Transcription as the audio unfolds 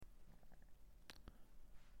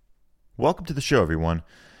Welcome to the show, everyone.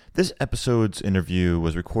 This episode's interview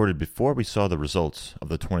was recorded before we saw the results of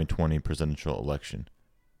the 2020 presidential election.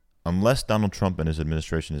 Unless Donald Trump and his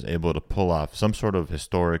administration is able to pull off some sort of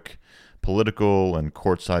historic political and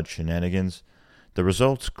courtside shenanigans, the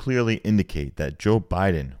results clearly indicate that Joe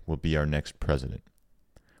Biden will be our next president.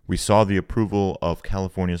 We saw the approval of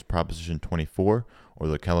California's Proposition 24, or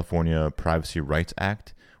the California Privacy Rights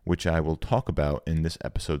Act, which I will talk about in this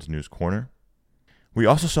episode's News Corner. We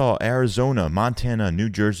also saw Arizona, Montana, New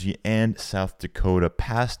Jersey, and South Dakota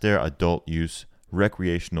pass their adult use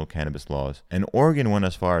recreational cannabis laws, and Oregon went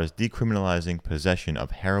as far as decriminalizing possession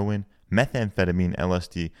of heroin, methamphetamine,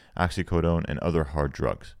 LSD, oxycodone, and other hard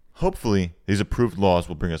drugs. Hopefully, these approved laws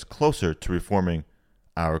will bring us closer to reforming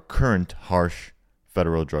our current harsh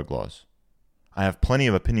federal drug laws. I have plenty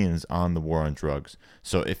of opinions on the war on drugs,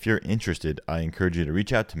 so if you're interested, I encourage you to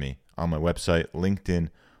reach out to me on my website, LinkedIn,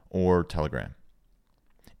 or Telegram.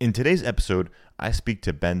 In today's episode, I speak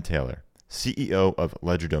to Ben Taylor, CEO of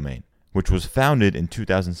Legerdemain, which was founded in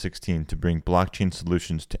 2016 to bring blockchain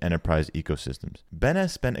solutions to enterprise ecosystems. Ben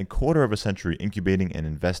has spent a quarter of a century incubating and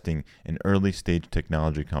investing in early-stage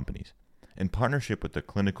technology companies. In partnership with the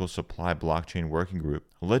Clinical Supply Blockchain Working Group,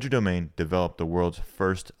 Legerdemain developed the world's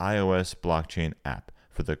first iOS blockchain app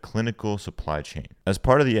for the clinical supply chain. As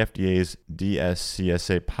part of the FDA's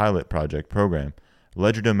DSCSA pilot project program,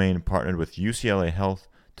 Legerdemain partnered with UCLA Health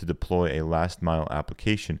to deploy a last-mile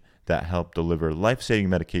application that helped deliver life-saving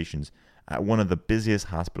medications at one of the busiest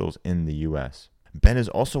hospitals in the U.S. Ben is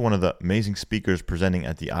also one of the amazing speakers presenting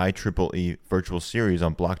at the IEEE virtual series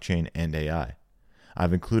on blockchain and AI.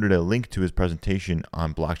 I've included a link to his presentation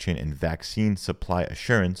on blockchain and vaccine supply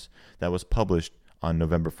assurance that was published on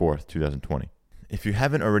November 4th, 2020. If you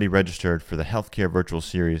haven't already registered for the Healthcare Virtual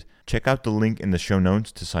Series, check out the link in the show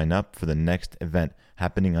notes to sign up for the next event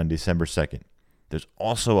happening on December 2nd. There's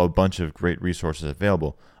also a bunch of great resources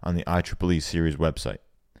available on the IEEE series website.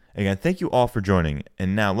 Again, thank you all for joining,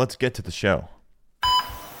 and now let's get to the show.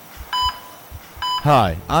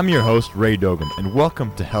 Hi, I'm your host, Ray Dogan, and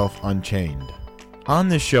welcome to Health Unchained. On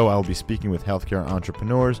this show, I will be speaking with healthcare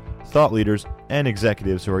entrepreneurs, thought leaders, and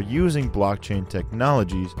executives who are using blockchain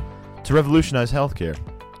technologies to revolutionize healthcare.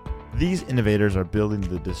 These innovators are building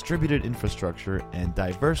the distributed infrastructure and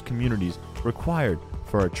diverse communities required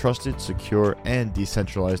for a trusted, secure, and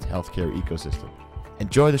decentralized healthcare ecosystem.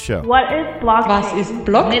 Enjoy the show. What is blockchain? Was ist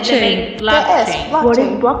Blockchain? What is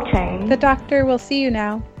blockchain? The doctor will see you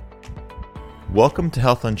now. Welcome to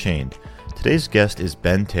Health Unchained. Today's guest is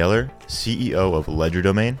Ben Taylor, CEO of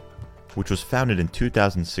Legerdemain, which was founded in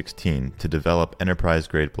 2016 to develop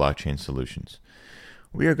enterprise-grade blockchain solutions.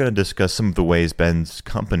 We are going to discuss some of the ways Ben's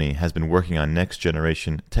company has been working on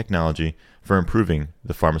next-generation technology for improving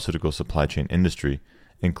the pharmaceutical supply chain industry,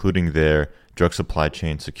 including their Drug Supply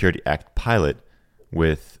Chain Security Act pilot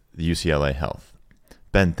with the UCLA Health.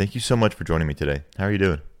 Ben, thank you so much for joining me today. How are you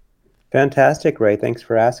doing? Fantastic, Ray. Thanks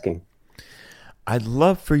for asking. I'd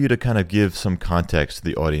love for you to kind of give some context to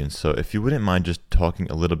the audience. So if you wouldn't mind just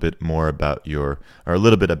talking a little bit more about your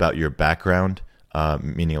background,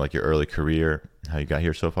 meaning like your early career, how you got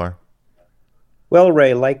here so far. Well,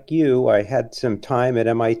 Ray, like you, I had some time at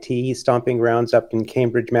MIT, stomping grounds up in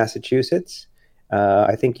Cambridge, Massachusetts.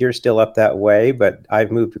 I think you're still up that way, but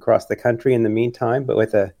I've moved across the country in the meantime, but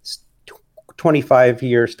with a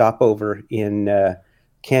 25-year stopover in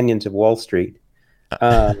Canyons of Wall Street.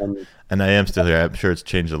 And I am still here. I'm sure it's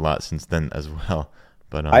changed a lot since then as well.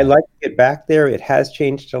 But I like to get back there. It has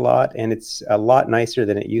changed a lot, and it's a lot nicer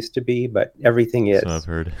than it used to be, but everything is. So I've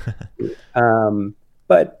heard.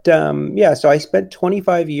 So I spent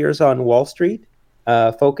 25 years on Wall Street,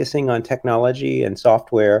 focusing on technology and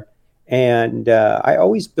software. And I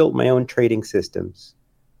always built my own trading systems.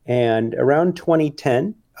 And around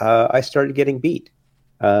 2010, I started getting beat.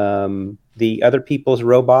 The other people's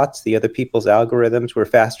robots, the other people's algorithms were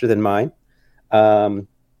faster than mine.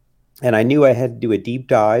 And I knew I had to do a deep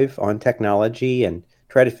dive on technology and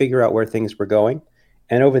try to figure out where things were going.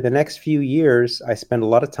 And over the next few years, I spent a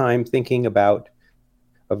lot of time thinking about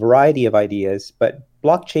a variety of ideas, but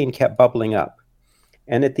blockchain kept bubbling up.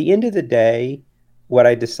 And at the end of the day, what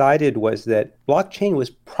I decided was that blockchain was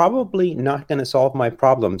probably not going to solve my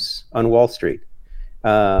problems on Wall Street.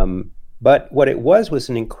 But what it was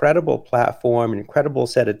an incredible platform, an incredible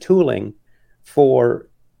set of tooling for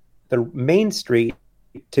the Main Street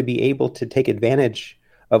to be able to take advantage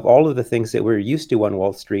of all of the things that we're used to on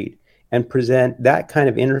Wall Street and present that kind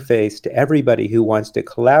of interface to everybody who wants to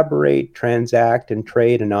collaborate, transact, and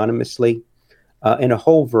trade anonymously in a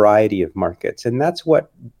whole variety of markets. And that's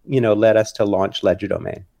what, led us to launch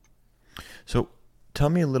Legerdemain. So Tell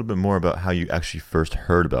me a little bit more about how you actually first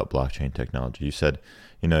heard about blockchain technology. You said,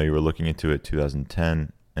 you were looking into it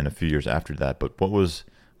 2010 and a few years after that, but was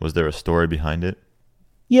there a story behind it?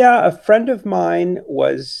 Yeah, a friend of mine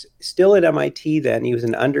was still at MIT then. He was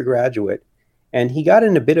an undergraduate, and he got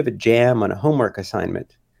in a bit of a jam on a homework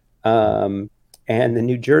assignment. And the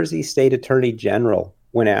New Jersey State Attorney General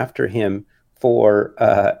went after him for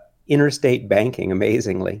interstate banking,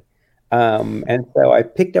 amazingly. And so I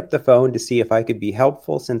picked up the phone to see if I could be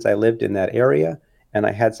helpful since I lived in that area and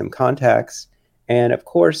I had some contacts. And of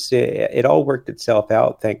course, it all worked itself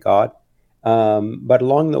out, thank God. But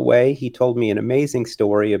along the way, he told me an amazing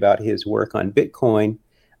story about his work on Bitcoin.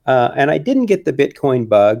 And I didn't get the Bitcoin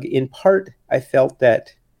bug. In part, I felt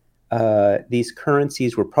that these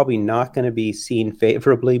currencies were probably not going to be seen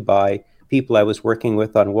favorably by people I was working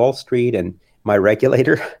with on Wall Street and my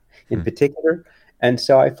regulator in particular. And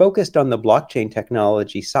so I focused on the blockchain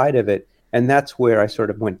technology side of it, and that's where I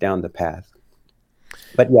sort of went down the path.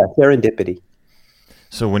 But yeah, serendipity.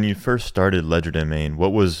 So when you first started Legerdemain,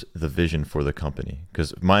 what was the vision for the company?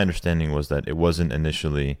 Because my understanding was that it wasn't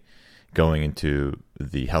initially going into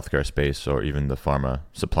the healthcare space or even the pharma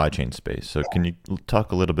supply chain space. So can you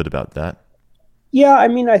talk a little bit about that? Yeah, I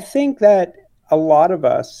mean, I think that a lot of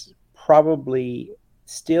us probably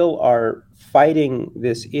still are fighting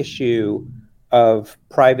this issue of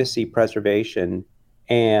privacy preservation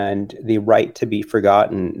and the right to be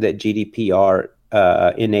forgotten that GDPR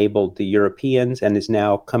enabled the Europeans and is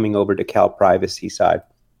now coming over to Cal Privacy side.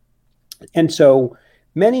 And so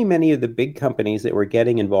many of the big companies that were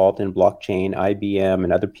getting involved in blockchain, IBM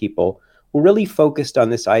and other people, were really focused on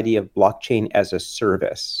this idea of blockchain as a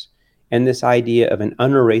service and this idea of an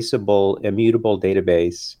unerasable, immutable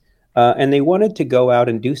database. And they wanted to go out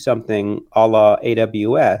and do something a la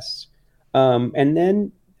AWS. And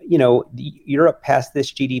then, Europe passed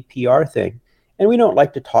this GDPR thing. And we don't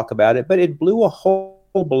like to talk about it, but it blew a hole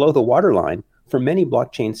below the waterline for many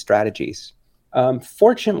blockchain strategies.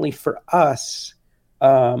 Fortunately for us,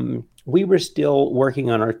 we were still working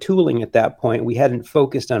on our tooling at that point. We hadn't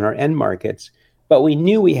focused on our end markets, but we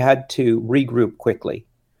knew we had to regroup quickly.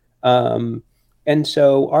 And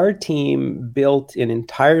so our team built an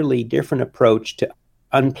entirely different approach to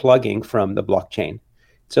unplugging from the blockchain.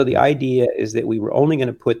 So the idea is that we were only going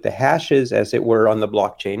to put the hashes, as it were, on the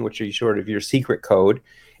blockchain, which are sort of your secret code,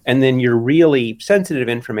 and then your really sensitive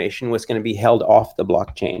information was going to be held off the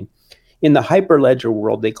blockchain. In the Hyperledger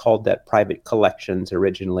world, they called that private collections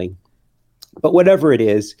originally. But whatever it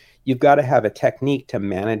is, you've got to have a technique to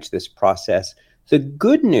manage this process. The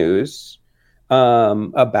good news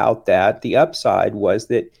about that, the upside, was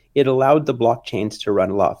that it allowed the blockchains to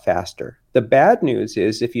run a lot faster. The bad news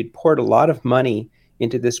is if you'd poured a lot of money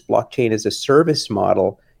into this blockchain as a service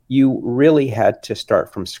model, you really had to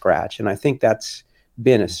start from scratch. And I think that's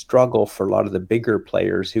been a struggle for a lot of the bigger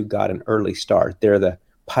players who got an early start. They're the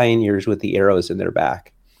pioneers with the arrows in their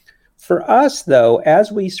back. For us, though,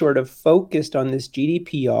 as we sort of focused on this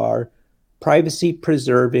GDPR, privacy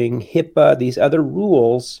preserving, HIPAA, these other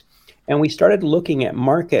rules, and we started looking at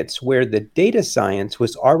markets where the data science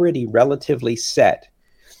was already relatively set,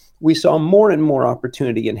 we saw more and more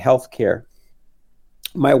opportunity in healthcare.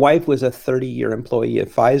 My wife was a 30-year employee at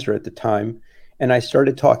Pfizer at the time, and I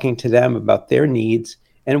started talking to them about their needs,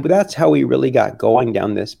 and that's how we really got going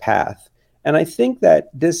down this path. And I think that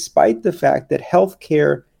despite the fact that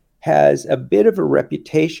healthcare has a bit of a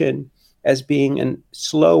reputation as being a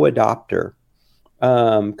slow adopter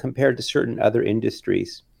compared to certain other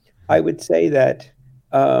industries, I would say that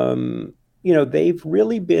they've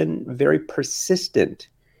really been very persistent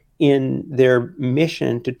in their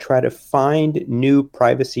mission to try to find new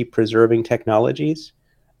privacy-preserving technologies,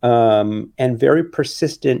 and very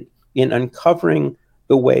persistent in uncovering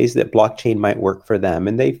the ways that blockchain might work for them.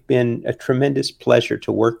 And they've been a tremendous pleasure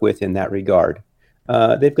to work with in that regard.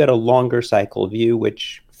 They've got a longer cycle view,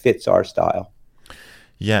 which fits our style.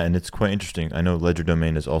 Yeah, and it's quite interesting. I know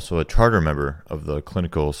Legerdemain is also a charter member of the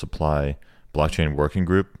Clinical Supply Blockchain Working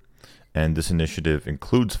Group. And this initiative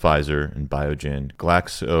includes Pfizer and Biogen,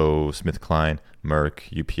 GlaxoSmithKline, Merck,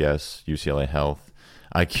 UPS, UCLA Health,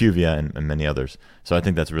 IQVIA, and many others. So I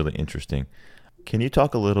think that's really interesting. Can you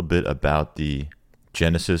talk a little bit about the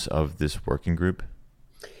genesis of this working group?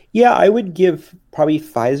 Yeah, I would give probably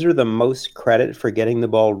Pfizer the most credit for getting the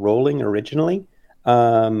ball rolling originally.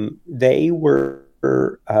 They were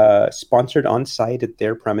sponsored on site at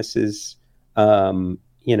their premises.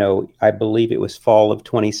 I believe it was fall of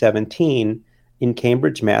 2017 in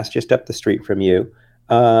Cambridge, Mass, just up the street from you.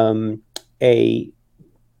 A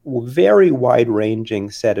very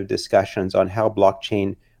wide-ranging set of discussions on how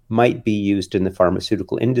blockchain might be used in the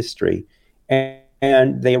pharmaceutical industry. And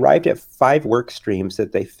And they arrived at 5 work streams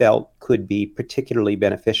that they felt could be particularly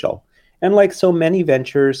beneficial. And like so many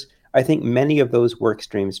ventures, I think many of those work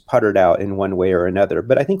streams puttered out in one way or another,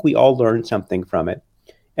 but I think we all learned something from it.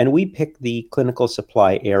 And we picked the clinical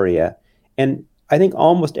supply area. And I think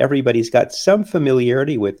almost everybody's got some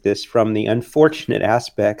familiarity with this from the unfortunate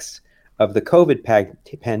aspects of the COVID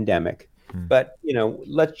pandemic. But,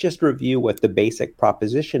 let's just review what the basic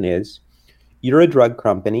proposition is. You're a drug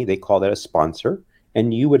company, they call that a sponsor,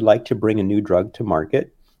 and you would like to bring a new drug to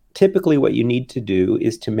market. Typically, what you need to do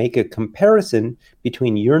is to make a comparison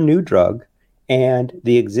between your new drug and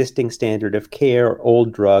the existing standard of care,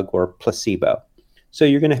 old drug, or placebo. So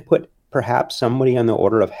you're going to put perhaps somebody on the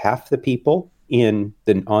order of half the people on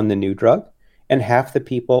the new drug and half the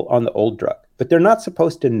people on the old drug. But they're not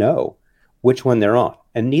supposed to know which one they're on,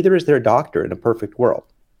 and neither is their doctor in a perfect world.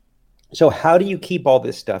 So how do you keep all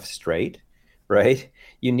this stuff straight, right?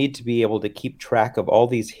 You need to be able to keep track of all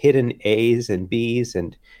these hidden A's and B's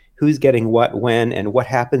and who's getting what when and what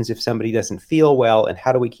happens if somebody doesn't feel well, and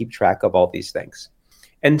how do we keep track of all these things?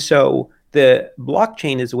 And so the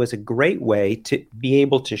blockchain was a great way to be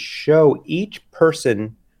able to show each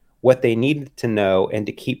person what they needed to know and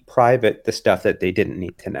to keep private the stuff that they didn't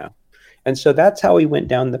need to know. And so that's how we went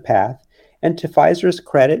down the path. And to Pfizer's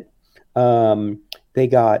credit, they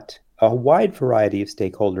got a wide variety of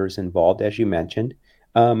stakeholders involved, as you mentioned,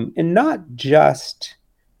 and not just,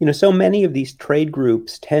 so many of these trade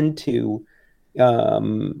groups tend to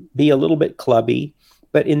be a little bit clubby,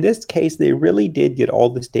 but in this case, they really did get all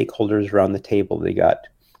the stakeholders around the table. They got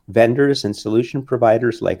vendors and solution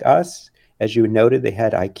providers like us. As you noted, they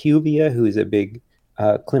had IQVIA, who is a big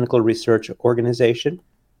clinical research organization.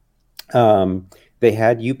 They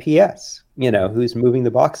had UPS, who's moving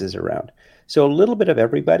the boxes around. So a little bit of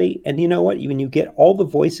everybody. And you know what? When you get all the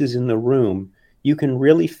voices in the room, you can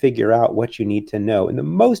really figure out what you need to know. And the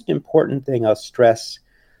most important thing I'll stress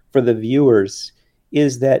for the viewers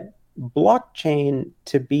is that blockchain,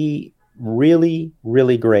 to be really,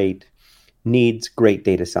 really great, needs great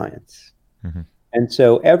data science. Mm-hmm. And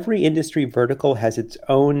so every industry vertical has its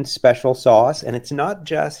own special sauce. And it's not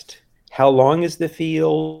just how long is the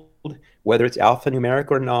field, whether it's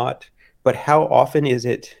alphanumeric or not, but how often is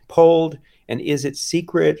it polled, and is it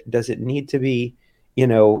secret? Does it need to be,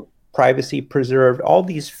 privacy preserved? All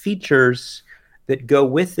these features that go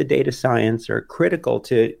with the data science are critical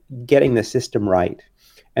to getting the system right.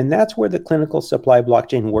 And that's where the Clinical Supply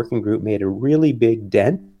Blockchain Working Group made a really big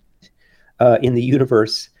dent in the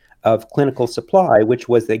universe of clinical supply, which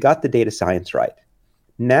was they got the data science right.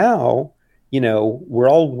 Now, we're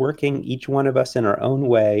all working, each one of us in our own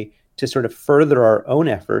way, to sort of further our own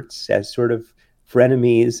efforts as sort of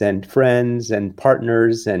frenemies and friends and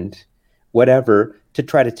partners and whatever to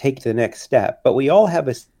try to take the next step. But we all have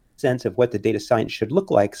a sense of what the data science should look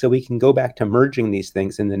like, so we can go back to merging these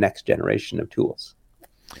things in the next generation of tools.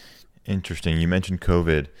 Interesting. You mentioned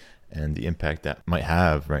COVID and the impact that might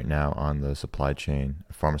have right now on the supply chain,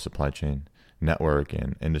 pharma supply chain network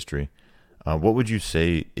and industry. What would you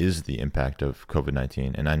say is the impact of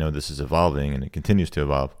COVID-19? And I know this is evolving and it continues to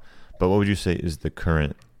evolve, but what would you say is the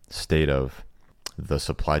current state of the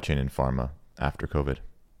supply chain in pharma after COVID?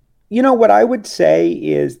 What I would say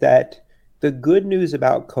is that the good news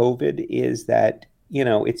about COVID is that,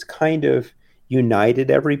 it's kind of united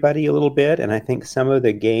everybody a little bit. And I think some of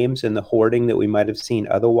the games and the hoarding that we might have seen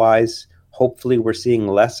otherwise, hopefully we're seeing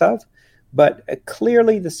less of. But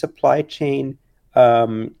clearly the supply chain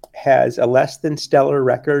has a less than stellar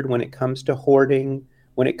record when it comes to hoarding,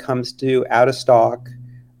 when it comes to out of stock.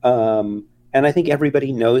 And I think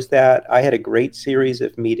everybody knows that. I had a great series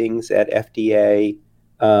of meetings at FDA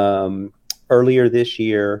earlier this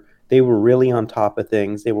year. They were really on top of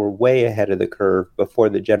things. They were way ahead of the curve before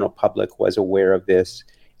the general public was aware of this.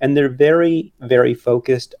 And they're very, very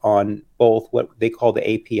focused on both what they call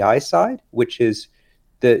the API side, which is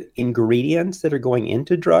the ingredients that are going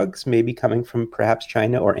into drugs, maybe coming from perhaps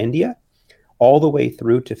China or India, all the way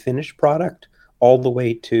through to finished product, all the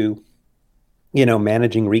way to,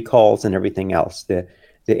 managing recalls and everything else. The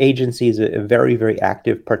agency is a very, very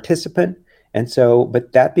active participant. And so,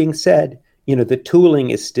 but that being said, the tooling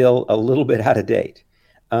is still a little bit out of date.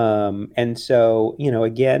 And so,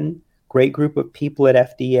 again, great group of people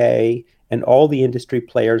at FDA and all the industry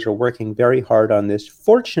players are working very hard on this.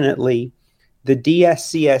 Fortunately, the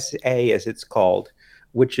DSCSA, as it's called,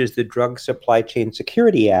 which is the Drug Supply Chain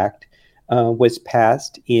Security Act, was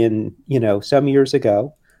passed in, some years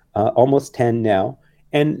ago, almost 10 now.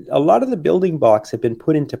 And a lot of the building blocks have been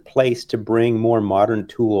put into place to bring more modern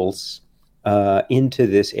tools into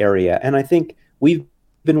this area. And I think we've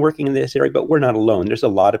been working in this area, but we're not alone. There's a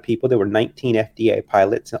lot of people. There were 19 FDA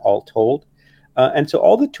pilots all told. And so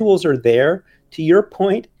all the tools are there. To your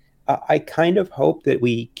point, I kind of hope that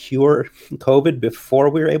we cure COVID before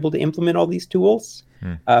we're able to implement all these tools.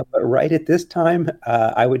 But right at this time,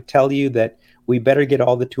 I would tell you that we better get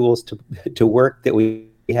all the tools to work that we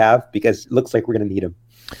have, because it looks like we're going to need them.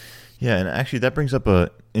 Yeah, and actually that brings up an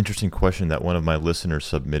interesting question that one of my listeners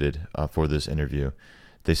submitted for this interview.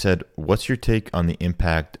 They said, what's your take on the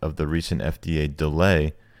impact of the recent FDA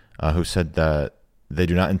delay, who said that they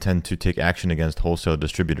do not intend to take action against wholesale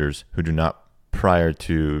distributors who do not, prior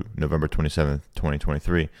to November 27th,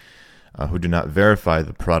 2023, who do not verify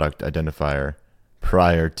the product identifier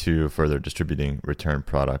prior to further distributing return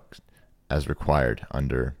products as required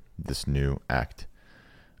under this new act.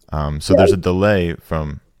 So there's a delay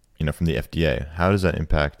from the FDA. How does that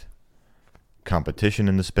impact competition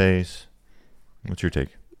in the space? What's your take?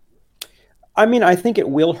 I mean, I think it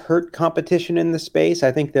will hurt competition in the space.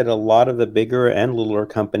 I think that a lot of the bigger and littler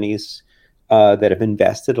companies that have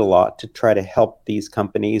invested a lot to try to help these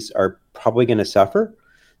companies are probably going to suffer.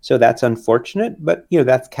 So that's unfortunate, but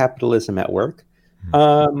that's capitalism at work.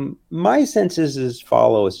 My sense is as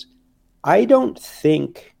follows. I don't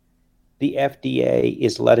think the FDA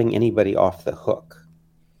is letting anybody off the hook.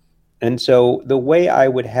 And so the way I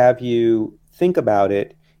would have you think about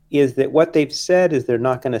it is that what they've said is they're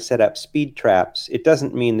not going to set up speed traps. It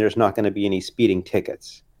doesn't mean there's not going to be any speeding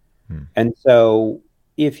tickets. And so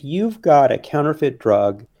if you've got a counterfeit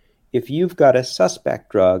drug, if you've got a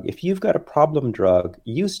suspect drug, if you've got a problem drug,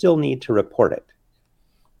 you still need to report it.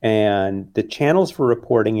 And the channels for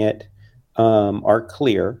reporting it are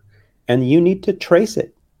clear, and you need to trace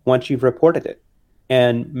it once you've reported it.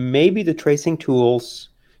 And maybe the tracing tools,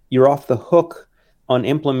 you're off the hook on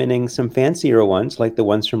implementing some fancier ones like the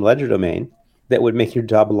ones from Legerdemain that would make your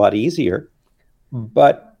job a lot easier,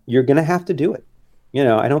 but you're going to have to do it.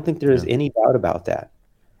 I don't think there is any doubt about that.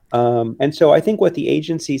 And so I think what the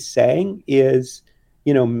agency's saying is,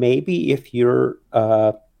 maybe if you're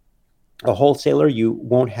a wholesaler, you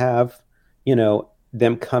won't have,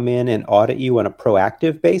 them come in and audit you on a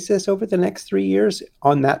proactive basis over the next 3 years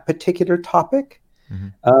on that particular topic.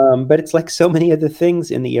 But it's like so many other things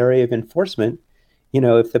in the area of enforcement.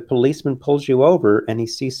 If the policeman pulls you over and he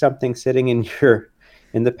sees something sitting in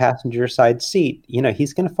the passenger side seat,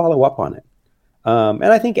 he's going to follow up on it. And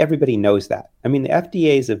I think everybody knows that. I mean, the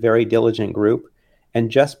FDA is a very diligent group, and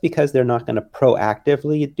just because they're not going to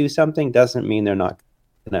proactively do something doesn't mean they're not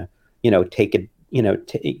going to, take it,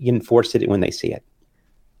 enforce it when they see it.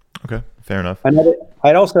 Okay, fair enough.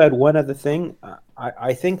 I'd also add one other thing.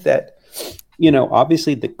 I think that,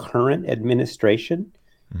 obviously the current administration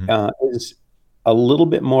is a little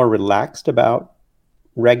bit more relaxed about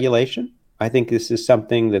regulation. I think this is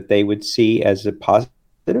something that they would see as a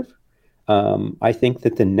positive. I think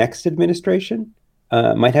that the next administration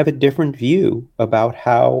might have a different view about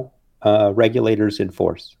how regulators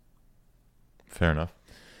enforce. Fair enough.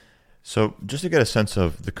 So just to get a sense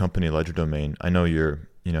of the company Legerdemain, I know you're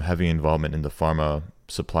having involvement in the pharma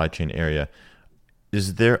supply chain area.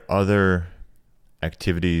 Is there other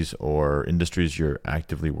activities or industries you're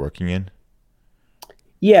actively working in?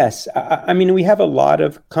 Yes. I mean, we have a lot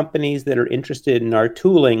of companies that are interested in our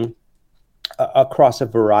tooling across a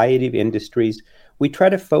variety of industries. We try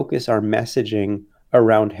to focus our messaging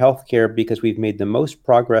around healthcare because we've made the most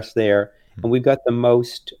progress there, and we've got the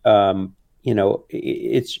most,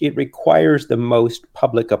 it requires the most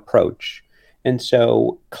public approach. And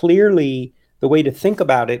so clearly the way to think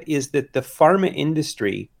about it is that the pharma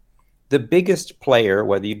industry, the biggest player,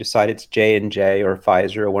 whether you decide it's J&J or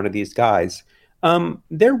Pfizer or one of these guys,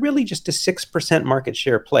 they're really just a 6% market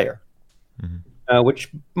share player,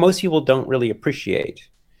 which most people don't really appreciate.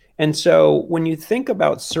 And so when you think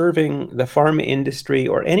about serving the pharma industry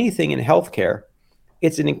or anything in healthcare,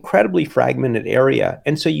 it's an incredibly fragmented area.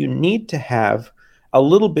 And so you need to have a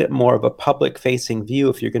little bit more of a public-facing view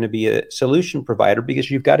if you're going to be a solution provider, because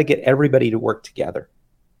you've got to get everybody to work together.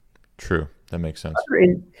 True. That makes sense.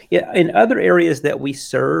 In other areas that we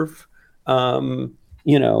serve, whether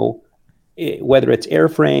it's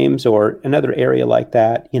airframes or another area like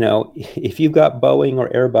that, if you've got Boeing or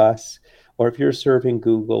Airbus, or if you're serving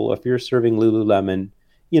Google, or if you're serving Lululemon,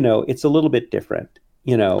 it's a little bit different.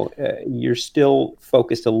 You're still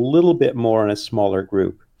focused a little bit more on a smaller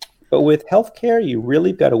group. But with healthcare, you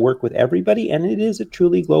really got to work with everybody, and it is a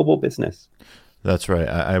truly global business. That's right.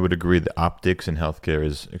 I would agree that optics in healthcare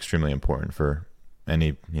is extremely important for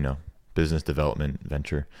any, business development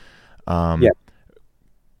venture. Yeah.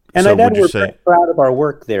 And so we're very proud of our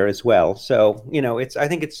work there as well. So, I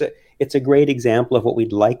think it's it's a great example of what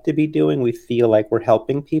we'd like to be doing. We feel like we're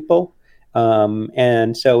helping people.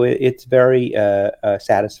 And so it's very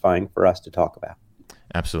satisfying for us to talk about.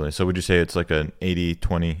 Absolutely. So would you say it's like an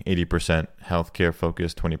 80% healthcare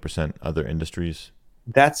focused, 20% other industries?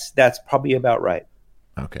 That's probably about right.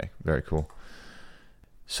 Okay, very cool.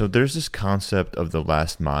 So there's this concept of the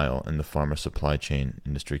last mile in the pharma supply chain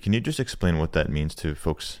industry. Can you just explain what that means to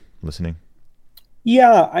folks listening?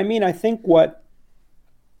 Yeah, I mean, I think what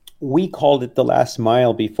we called it the last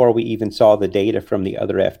mile before we even saw the data from the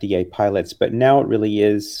other FDA pilots, but now it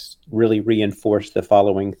really reinforced the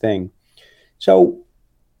following thing. So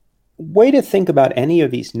way to think about any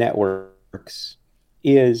of these networks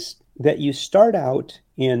is that you start out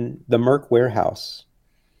in the Merck warehouse,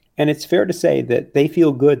 and it's fair to say that they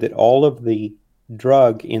feel good that all of the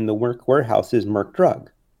drug in the Merck warehouse is Merck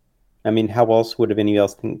drug. I mean, how else would have any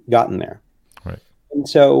else gotten there? Right. And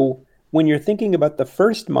so when you're thinking about the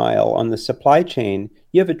first mile on the supply chain,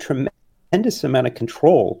 you have a tremendous amount of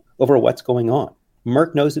control over what's going on.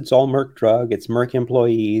 Merck knows it's all Merck drug, it's Merck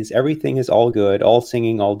employees, everything is all good, all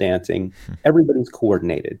singing, all dancing, everybody's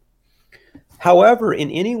coordinated. However,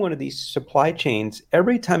 in any one of these supply chains,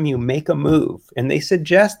 every time you make a move, and they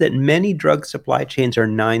suggest that many drug supply chains are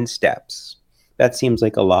 9 steps. That seems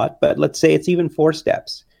like a lot, but let's say it's even 4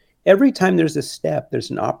 steps. Every time there's a step,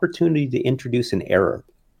 there's an opportunity to introduce an error.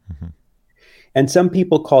 Mm-hmm. And some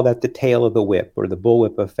people call that the tail of the whip or the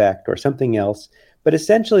bullwhip effect or something else. But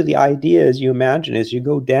essentially, the idea, as you imagine, as you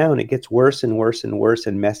go down, it gets worse and worse and worse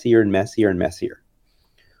and messier and messier and messier.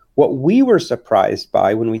 What we were surprised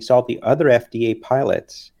by when we saw the other FDA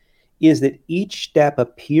pilots is that each step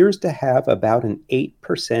appears to have about an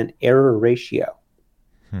 8% error ratio.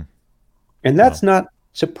 And that's not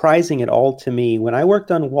surprising at all to me. When I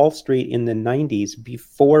worked on Wall Street in the 90s,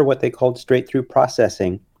 before what they called straight-through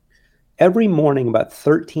processing, every morning about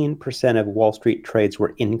 13% of Wall Street trades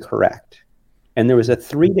were incorrect. And there was a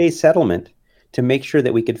 3-day settlement to make sure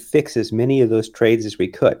that we could fix as many of those trades as we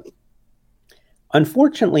could.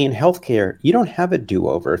 Unfortunately, in healthcare, you don't have a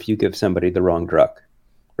do-over if you give somebody the wrong drug,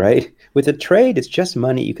 right? With a trade, it's just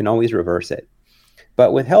money. You can always reverse it.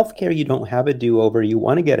 But with healthcare, you don't have a do-over. You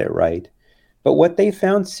want to get it right. But what they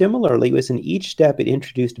found similarly was in each step, it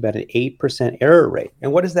introduced about an 8% error rate.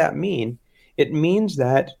 And what does that mean? It means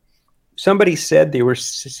that somebody said they were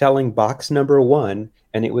selling box number 1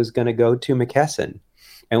 and it was going to go to McKesson.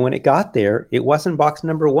 And when it got there, it wasn't box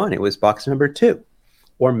number 1, it was box number 2,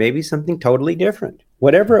 or maybe something totally different.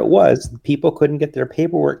 Whatever it was, people couldn't get their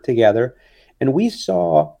paperwork together. And we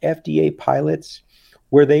saw FDA pilots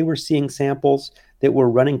where they were seeing samples that were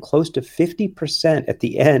running close to 50% at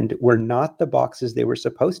the end were not the boxes they were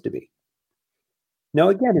supposed to be. Now,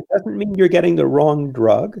 again, it doesn't mean you're getting the wrong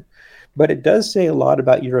drug, but it does say a lot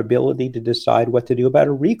about your ability to decide what to do about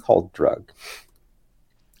a recalled drug.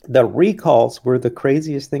 The recalls were the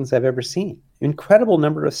craziest things I've ever seen. Incredible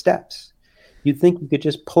number of steps. You'd think you could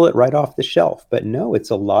just pull it right off the shelf, but no,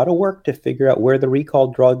 it's a lot of work to figure out where the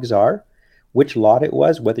recalled drugs are, which lot it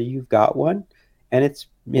was, whether you've got one, and it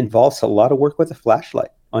involves a lot of work with a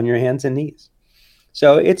flashlight on your hands and knees.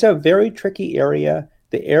 So it's a very tricky area.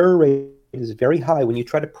 The error rate is very high when you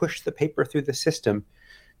try to push the paper through the system.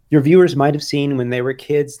 Your viewers might have seen when they were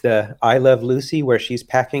kids the I Love Lucy, where she's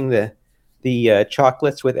packing the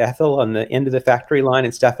chocolates with Ethel on the end of the factory line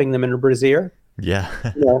and stuffing them in her brassiere. Yeah.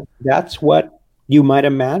 That's what you might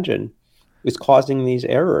imagine is causing these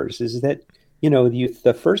errors, is that,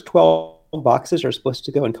 the first 12 boxes are supposed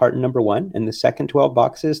to go in carton number 1, and the second 12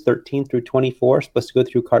 boxes, 13 through 24, are supposed to go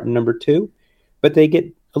through carton number 2, but they get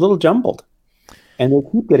a little jumbled, and they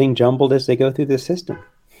keep getting jumbled as they go through the system.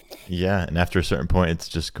 Yeah, and after a certain point, it's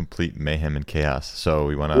just complete mayhem and chaos. So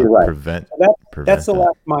we want to prevent that's the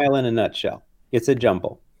last mile in a nutshell. It's a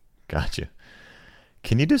jumble. Gotcha.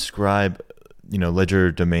 Can you describe,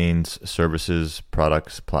 Ledger Domain's services,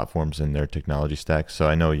 products, platforms, and their technology stack? So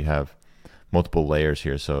I know you have multiple layers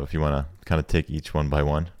here. So if you want to kind of take each one by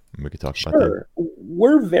one, we could talk about that.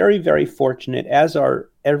 We're very, very fortunate, as are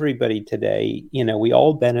everybody today. We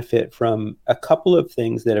all benefit from a couple of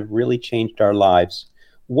things that have really changed our lives.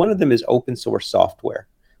 One of them is open source software.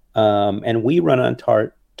 And we run on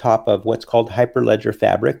top of what's called Hyperledger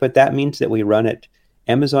Fabric, but that means that we run at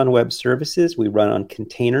Amazon Web Services. We run on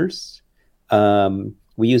containers.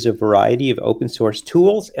 We use a variety of open source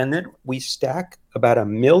tools, and then we stack about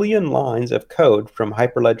 1 million lines of code from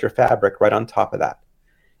Hyperledger Fabric right on top of that.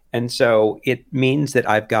 And so it means that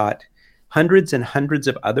I've got hundreds and hundreds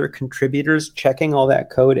of other contributors checking all that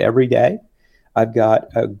code every day. I've got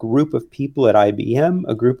a group of people at IBM,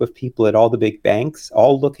 a group of people at all the big banks,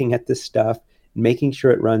 all looking at this stuff making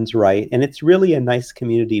sure it runs right. And it's really a nice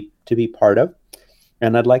community to be part of.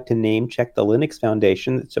 And I'd like to name check the Linux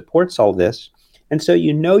Foundation that supports all this. And so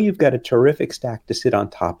you've got a terrific stack to sit on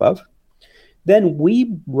top of. Then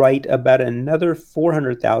we write about another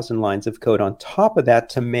 400,000 lines of code on top of that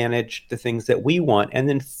to manage the things that we want. And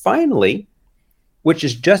then finally, which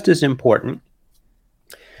is just as important,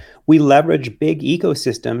 we leverage big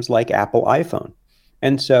ecosystems like Apple iPhone.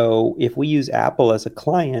 And so if we use Apple as a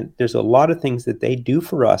client, there's a lot of things that they do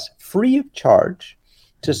for us free of charge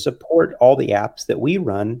to support all the apps that we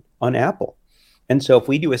run on Apple. And so if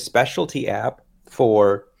we do a specialty app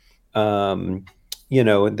for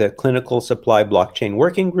the Clinical Supply Blockchain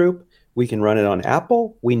Working Group, we can run it on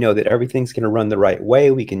Apple. We know that everything's going to run the right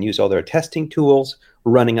way. We can use all their testing tools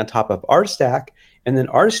running on top of our stack. And then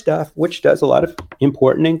our stuff, which does a lot of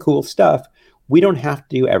important and cool stuff, we don't have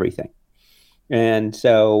to do everything. And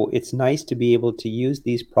so it's nice to be able to use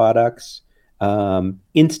these products.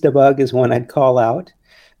 Instabug is one I'd call out.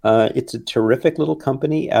 It's a terrific little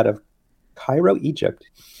company out of Cairo, Egypt.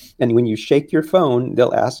 And when you shake your phone,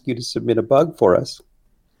 they'll ask you to submit a bug for us.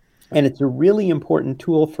 And it's a really important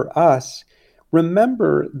tool for us.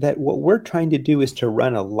 Remember that what we're trying to do is to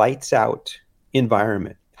run a lights out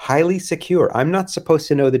environment, highly secure. I'm not supposed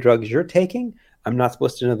to know the drugs you're taking. I'm not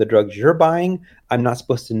supposed to know the drugs you're buying. I'm not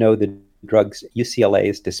supposed to know the drugs UCLA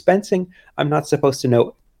is dispensing. I'm not supposed to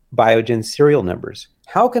know Biogen serial numbers.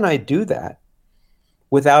 How can I do that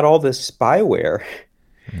without all this spyware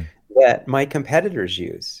that my competitors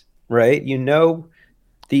use, right?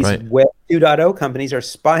 These right. Web 2.0 companies are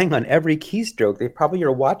spying on every keystroke. They probably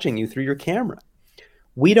are watching you through your camera.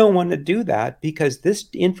 We don't want to do that because this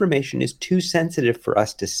information is too sensitive for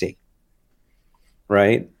us to see,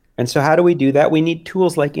 right? And so how do we do that? We need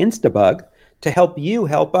tools like Instabug to help you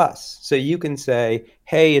help us. So you can say,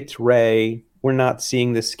 hey, it's Ray. We're not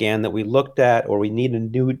seeing the scan that we looked at, or we need a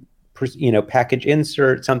new package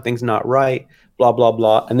insert. Something's not right, blah, blah,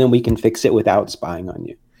 blah. And then we can fix it without spying on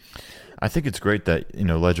you. I think it's great that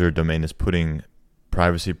Ledger Domain is putting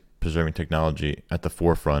privacy-preserving technology at the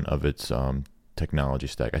forefront of its technology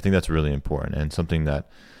stack. I think that's really important and something that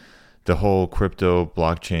the whole crypto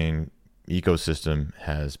blockchain ecosystem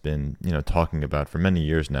has been talking about for many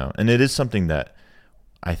years now. And it is something that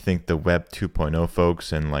I think the Web 2.0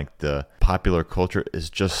 folks and like the popular culture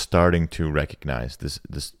is just starting to recognize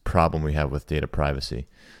this problem we have with data privacy.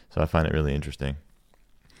 So I find it really interesting.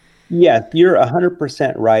 Yeah, you're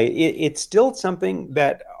 100% right. It's still something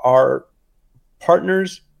that our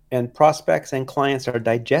partners and prospects and clients are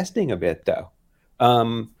digesting a bit, though.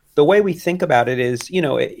 The way we think about it is,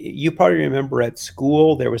 you probably remember at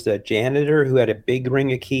school, there was a janitor who had a big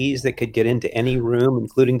ring of keys that could get into any room,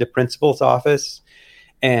 including the principal's office.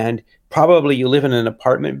 And probably you live in an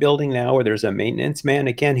apartment building now where there's a maintenance man,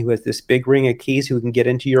 again, who has this big ring of keys who can get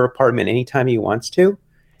into your apartment anytime he wants to.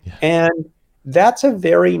 Yeah. And that's a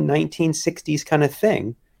very 1960s kind of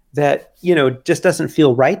thing that, just doesn't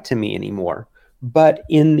feel right to me anymore. But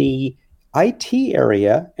in the IT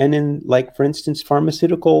area and in, like, for instance,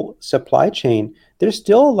 pharmaceutical supply chain, there's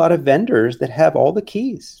still a lot of vendors that have all the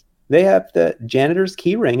keys. They have the janitor's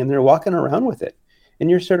key ring and they're walking around with it. And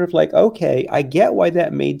you're sort of like, okay, I get why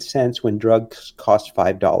that made sense when drugs cost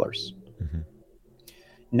 $5. Mm-hmm.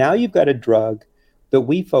 Now you've got a drug that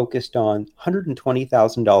we focused on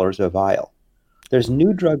 $120,000 a vial. There's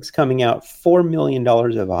new drugs coming out, $4 million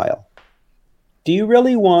a vial. Do you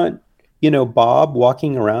really want, Bob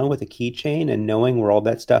walking around with a keychain and knowing where all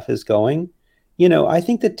that stuff is going? I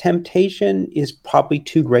think the temptation is probably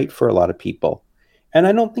too great for a lot of people. And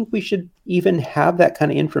I don't think we should even have that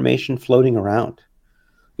kind of information floating around.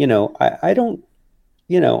 I don't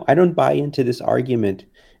buy into this argument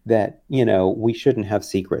that, we shouldn't have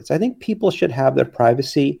secrets. I think people should have their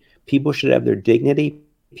privacy. People should have their dignity.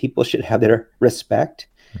 People should have their respect.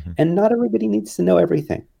 Mm-hmm. And not everybody needs to know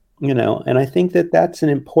everything, and I think that that's an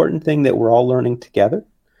important thing that we're all learning together.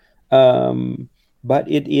 But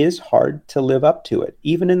it is hard to live up to it.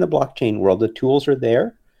 Even in the blockchain world, the tools are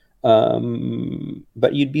there.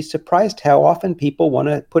 But you'd be surprised how often people want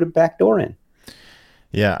to put a backdoor in.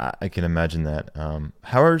 Yeah, I can imagine that.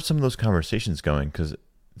 How are some of those conversations going? Because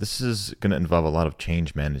this is going to involve a lot of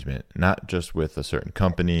change management, not just with a certain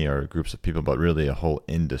company or groups of people, but really a whole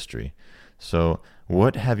industry. So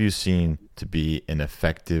what have you seen to be an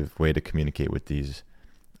effective way to communicate with these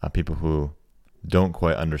people who don't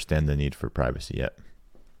quite understand the need for privacy yet?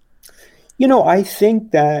 I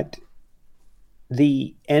think that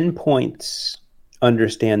the endpoints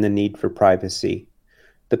understand the need for privacy.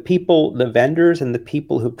 The people, the vendors and the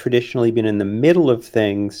people who've traditionally been in the middle of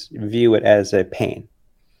things view it as a pain.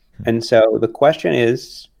 And so the question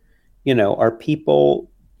is, are people,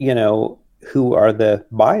 who are the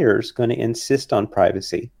buyers going to insist on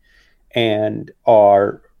privacy? And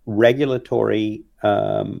are regulatory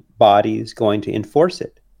bodies going to enforce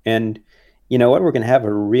it? And you know what? We're going to have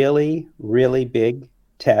a really, really big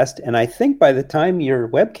test. And I think by the time your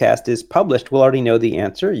webcast is published, we'll already know the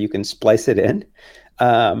answer. You can splice it in.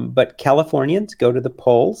 But Californians, go to the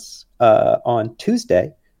polls on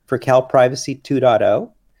Tuesday for Cal Privacy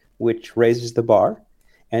 2.0, which raises the bar.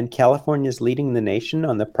 And California is leading the nation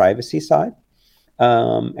on the privacy side.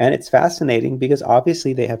 And it's fascinating because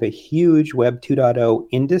obviously they have a huge Web 2.0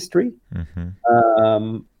 industry.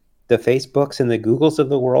 The Facebooks and the Googles of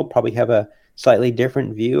the world probably have a slightly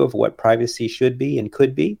different view of what privacy should be and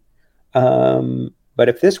could be. But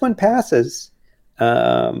if this one passes,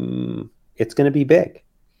 it's going to be big.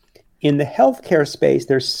 In the healthcare space,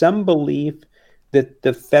 there's some belief that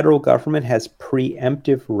the federal government has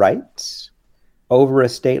preemptive rights over a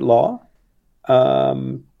state law.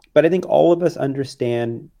 But I think all of us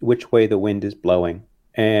understand which way the wind is blowing.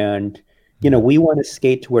 And, we want to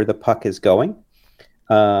skate to where the puck is going.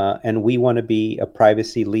 And we want to be a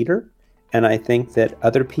privacy leader. And I think that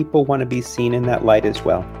other people want to be seen in that light as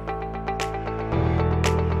well.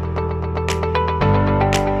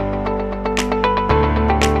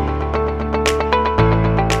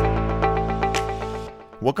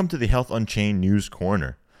 Welcome to the Health Unchained News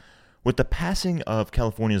Corner. With the passing of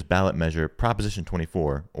California's ballot measure Proposition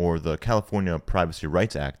 24, or the California Privacy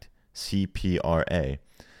Rights Act, CPRA,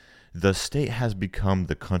 the state has become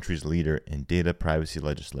the country's leader in data privacy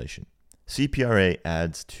legislation. CPRA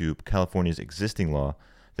adds to California's existing law,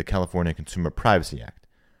 the California Consumer Privacy Act,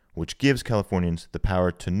 which gives Californians the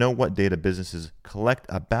power to know what data businesses collect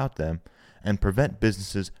about them and prevent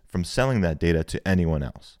businesses from selling that data to anyone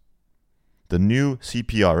else. The new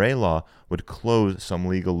CPRA law would close some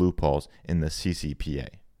legal loopholes in the CCPA.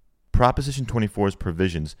 Proposition 24's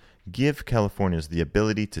provisions give Californians the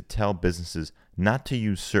ability to tell businesses not to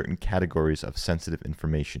use certain categories of sensitive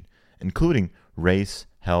information, including race,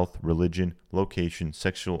 health, religion, location,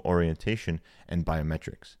 sexual orientation, and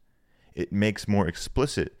biometrics. It makes more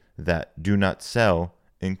explicit that do not sell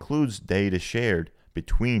includes data shared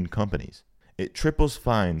between companies. It triples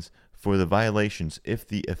fines for the violations if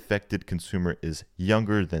the affected consumer is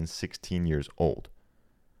younger than 16 years old.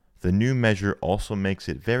 The new measure also makes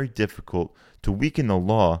it very difficult to weaken the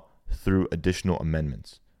law through additional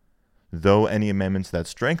amendments, though any amendments that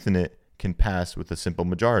strengthen it can pass with a simple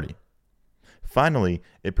majority. Finally,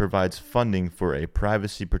 it provides funding for a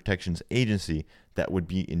privacy protections agency that would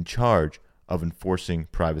be in charge of enforcing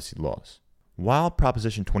privacy laws. While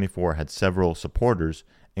Proposition 24 had several supporters,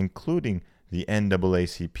 including the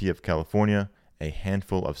NAACP of California, a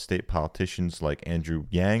handful of state politicians like Andrew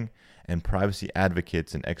Yang, and privacy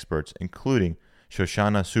advocates and experts, including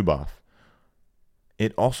Shoshana Zuboff,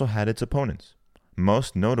 it also had its opponents.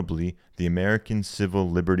 Most notably, the American Civil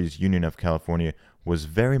Liberties Union of California was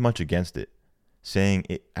very much against it, saying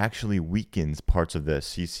it actually weakens parts of the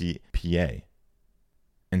CCPA,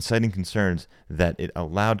 and citing concerns that it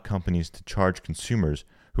allowed companies to charge consumers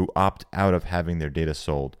who opt out of having their data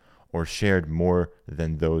sold or shared more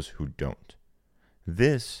than those who don't.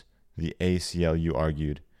 This, the ACLU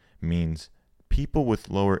argued, means people with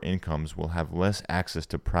lower incomes will have less access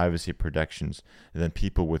to privacy protections than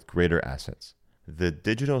people with greater assets. The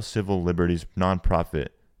digital civil liberties nonprofit,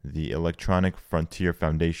 the Electronic Frontier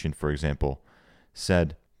Foundation, for example,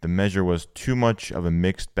 said the measure was too much of a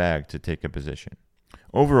mixed bag to take a position.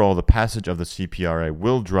 Overall, the passage of the CPRA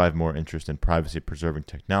will drive more interest in privacy-preserving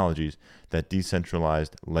technologies that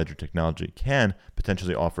decentralized ledger technology can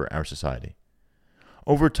potentially offer our society.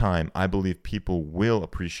 Over time, I believe people will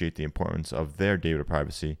appreciate the importance of their data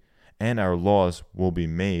privacy, and our laws will be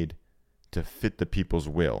made to fit the people's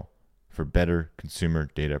will for better consumer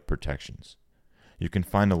data protections. You can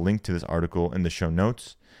find a link to this article in the show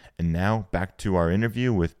notes. And now, back to our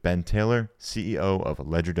interview with Ben Taylor, CEO of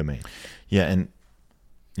Legerdemain. Yeah, and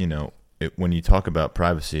when you talk about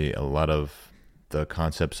privacy, a lot of the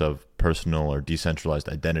concepts of personal or decentralized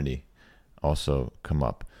identity also come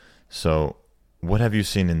up. So what have you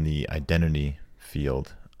seen in the identity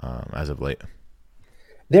field as of late?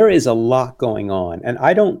 There is a lot going on, and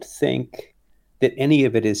I don't think that any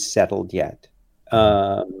of it is settled yet.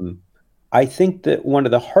 I think that one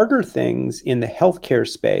of the harder things in the healthcare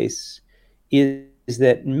space is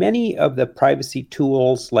that many of the privacy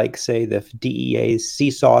tools, like, say, the DEA's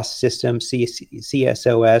CSOS system,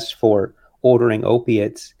 CSOS for ordering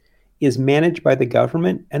opiates, is managed by the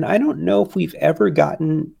government. And I don't know if we've ever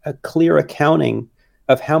gotten a clear accounting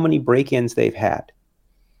of how many break-ins they've had.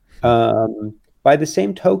 By the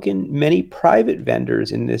same token, many private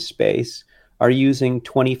vendors in this space are using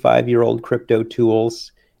 25-year-old crypto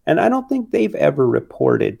tools, and I don't think they've ever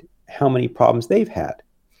reported how many problems they've had.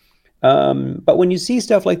 But when you see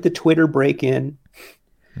stuff like the Twitter break-in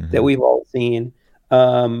that we've all seen,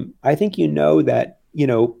 I think you know that,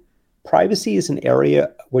 privacy is an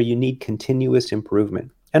area where you need continuous improvement.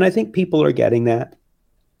 And I think people are getting that.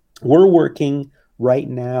 We're working right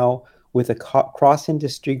now with a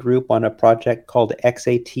cross-industry group on a project called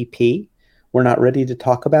XATP. We're not ready to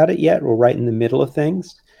talk about it yet. We're right in the middle of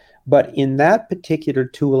things. But in that particular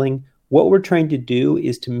tooling, what we're trying to do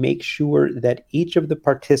is to make sure that each of the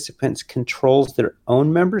participants controls their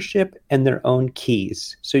own membership and their own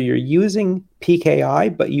keys. So you're using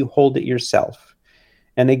PKI, but you hold it yourself.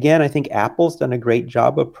 And again, I think Apple's done a great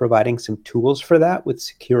job of providing some tools for that with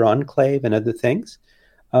Secure Enclave and other things.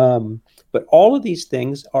 But all of these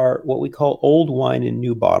things are what we call old wine in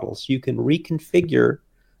new bottles. You can reconfigure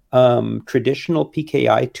traditional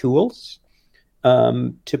PKI tools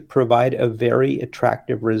to provide a very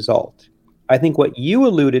attractive result. I think what you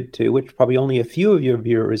alluded to, which probably only a few of your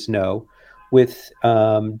viewers know, with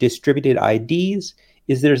distributed IDs,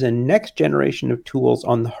 is there's a next generation of tools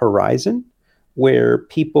on the horizon where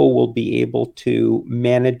people will be able to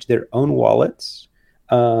manage their own wallets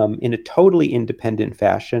in a totally independent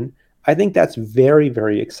fashion. I think that's very,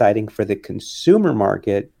 very exciting for the consumer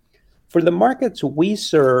market. For the markets we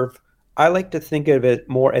serve, I like to think of it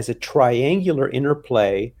more as a triangular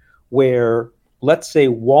interplay where, let's say,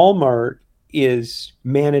 Walmart is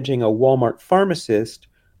managing a Walmart pharmacist.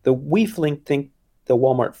 We think the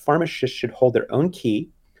Walmart pharmacist should hold their own key,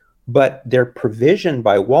 but they're provisioned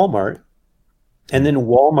by Walmart, and then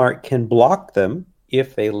Walmart can block them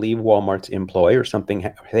if they leave Walmart's employ or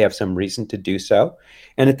something, they have some reason to do so.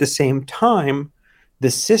 And at the same time,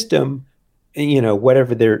 the system,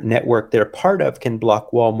 whatever their network they're part of, can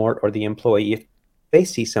block Walmart or the employee if they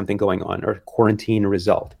see something going on or quarantine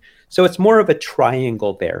result. So it's more of a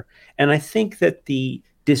triangle there. And I think that the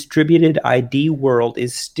distributed ID world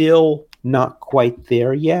is still not quite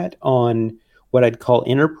there yet on what I'd call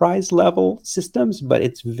enterprise level systems, but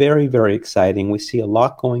it's very, very exciting. We see a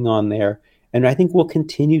lot going on there. And I think we'll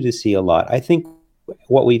continue to see a lot. I think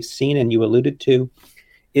what we've seen, and you alluded to,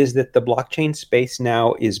 is that the blockchain space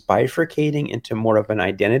now is bifurcating into more of an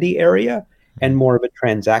identity area and more of a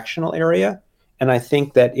transactional area. And I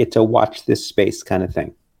think that it's a watch this space kind of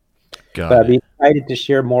thing. But I'd be excited to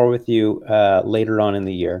share more with you later on in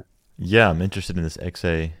the year. Yeah, I'm interested in this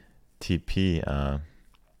XATP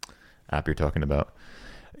app you're talking about.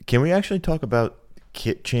 Can we actually talk about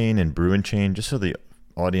KitChain and BruinChain, just so the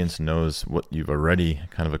audience knows what you've already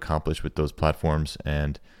kind of accomplished with those platforms,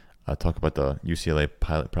 and talk about the UCLA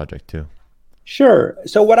pilot project too? Sure.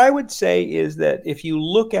 So what I would say is that if you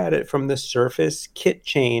look at it from the surface,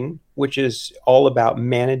 KitChain, which is all about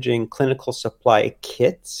managing clinical supply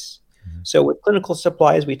kits. So with clinical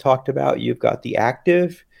supplies, we talked about, you've got the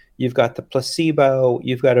active, you've got the placebo,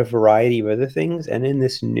 you've got a variety of other things. And in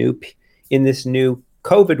this new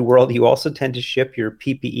COVID world, you also tend to ship your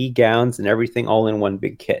PPE gowns and everything all in one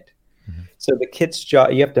big kit. So the kit's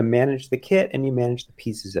job, you have to manage the kit and you manage the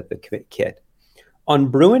pieces of the kit.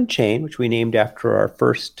 On BruinChain, which we named after our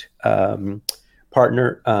first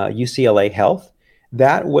partner, UCLA Health,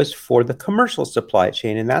 that was for the commercial supply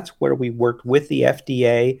chain. And that's where we worked with the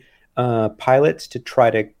FDA pilots to try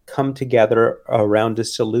to come together around a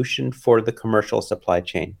solution for the commercial supply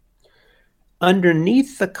chain.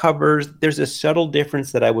 Underneath the covers, there's a subtle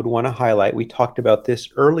difference that I would want to highlight. We talked about this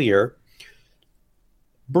earlier.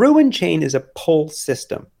 BruinChain is a pull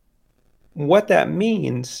system. What that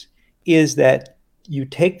means is that you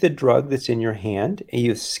take the drug that's in your hand and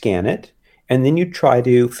you scan it, and then you try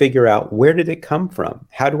to figure out, where did it come from?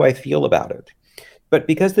 How do I feel about it? But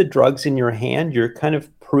because the drug's in your hand, you're kind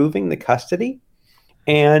of proving the custody,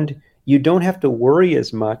 and you don't have to worry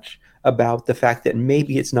as much about the fact that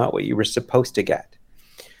maybe it's not what you were supposed to get.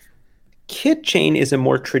 KitChain is a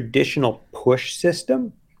more traditional push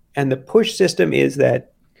system, and the push system is that,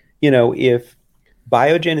 if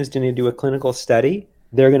Biogen is going to do a clinical study,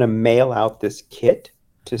 they're going to mail out this kit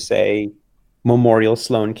to, say, Memorial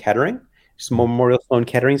Sloan Kettering. So Memorial Sloan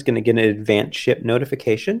Kettering is going to get an advanced ship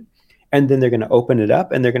notification, and then they're going to open it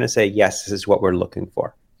up and they're going to say, yes, this is what we're looking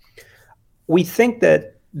for. We think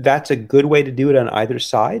that that's a good way to do it on either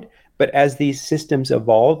side, but as these systems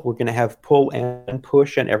evolve, we're going to have pull and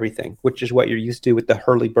push and everything, which is what you're used to with the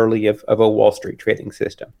hurly-burly of a Wall Street trading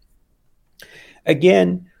system.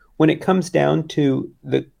 Again, when it comes down to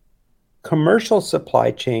the commercial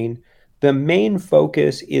supply chain, The main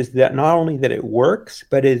focus is that not only that it works,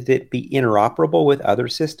 but is it be interoperable with other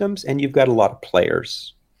systems, and you've got a lot of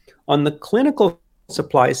players. On the clinical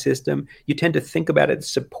supply system, you tend to think about it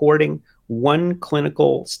supporting one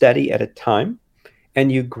clinical study at a time,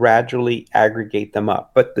 and you gradually aggregate them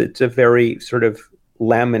up. But it's a very sort of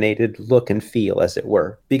laminated look and feel, as it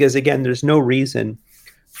were, because again, there's no reason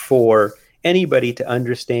for anybody to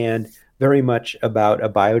understand very much about a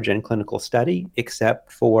Biogen clinical study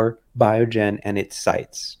except for Biogen and its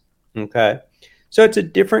sites. Okay. So it's a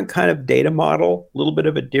different kind of data model, a little bit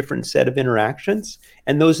of a different set of interactions,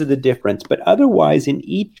 and those are the difference. But otherwise, in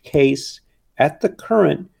each case, at the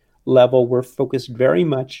current level, we're focused very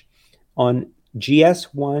much on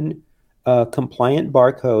GS1 compliant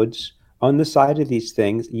barcodes on the side of these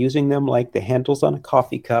things, using them like the handles on a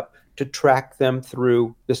coffee cup to track them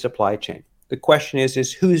through the supply chain. The question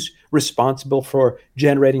is who's responsible for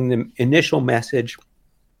generating the initial message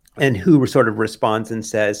and who sort of responds and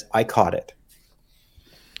says, I caught it.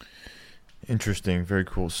 Interesting. Very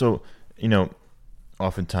cool. So,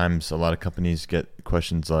 oftentimes a lot of companies get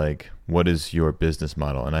questions like, what is your business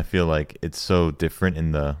model? And I feel like it's so different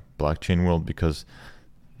in the blockchain world because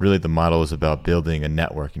really the model is about building a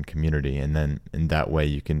network and community. And then in that way,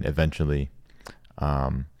 you can eventually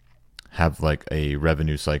have like a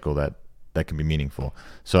revenue cycle that can be meaningful.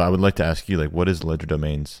 So I would like to ask you, like, what is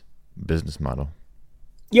Legerdemain's business model?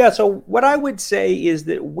 Yeah, so what I would say is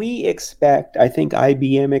that we expect, I think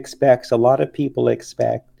IBM expects, a lot of people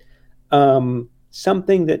expect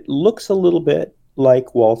something that looks a little bit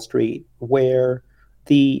like Wall Street, where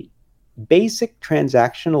the basic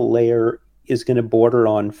transactional layer is going to border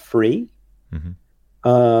on free,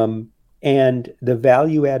 and the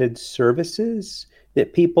value-added services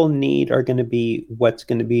that people need are going to be what's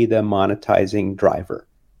going to be the monetizing driver.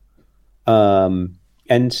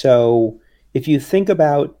 And so if you think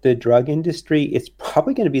about the drug industry, it's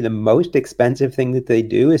probably going to be the most expensive thing that they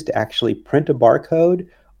do is to actually print a barcode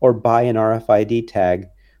or buy an RFID tag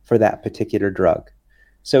for that particular drug.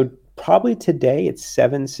 So probably today it's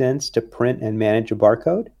 7 cents to print and manage a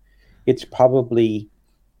barcode. It's probably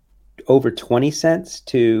over 20 cents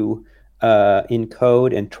to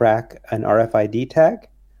encode and track an RFID tag.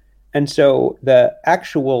 And so the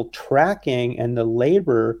actual tracking and the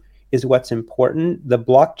labor is what's important. The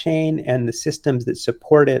blockchain and the systems that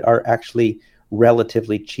support it are actually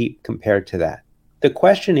relatively cheap compared to that. The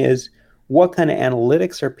question is, what kind of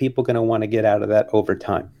analytics are people going to want to get out of that over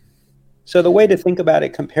time? So the way to think about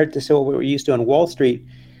it compared to what we're used to on Wall Street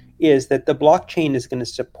is that the blockchain is going to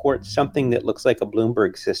support something that looks like a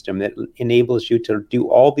Bloomberg system that enables you to do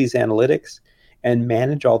all these analytics and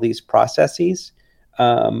manage all these processes.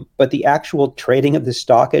 But the actual trading of the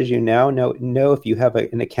stock, as you now know, if you have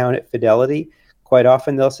an account at Fidelity, quite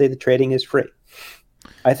often they'll say the trading is free.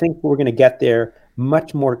 I think we're going to get there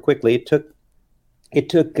much more quickly. It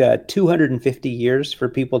took 250 years for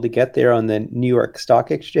people to get there on the New York Stock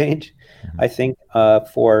Exchange. I think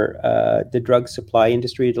for the drug supply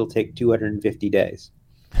industry, it'll take 250 days.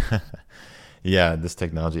 Yeah, this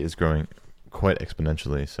technology is growing quite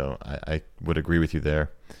exponentially, so I would agree with you there.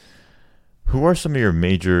 Who are some of your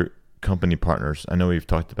major company partners? I know we've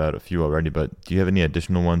talked about a few already, but do you have any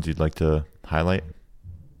additional ones you'd like to highlight?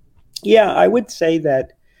 Yeah, I would say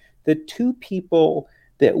that the two people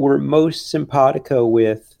that we're most simpatico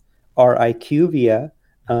with are IQVIA,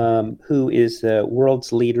 who is the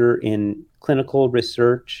world's leader in clinical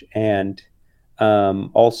research and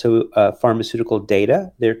also pharmaceutical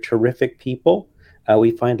data. They're terrific people.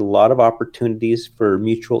 We find a lot of opportunities for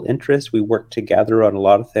mutual interest. We work together on a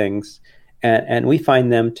lot of things, and we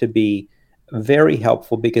find them to be very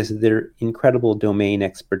helpful because of their incredible domain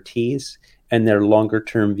expertise and their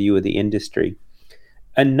longer-term view of the industry.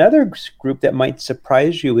 Another group that might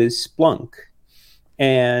surprise you is Splunk.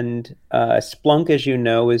 And Splunk, as you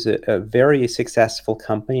know, is a very successful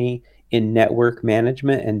company in network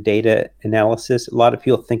management and data analysis. A lot of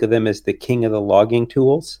people think of them as the king of the logging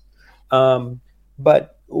tools.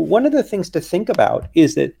 But one of the things to think about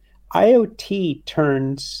is that IoT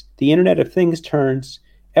turns, the Internet of Things turns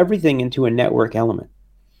everything into a network element.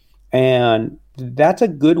 And that's a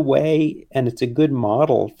good way, and it's a good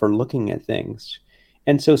model for looking at things.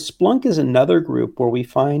 And so Splunk is another group where we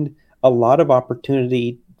find a lot of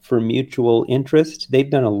opportunity for mutual interest. They've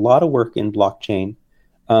done a lot of work in blockchain.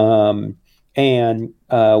 And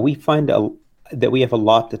we find that we have a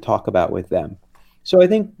lot to talk about with them. So I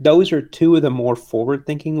think those are two of the more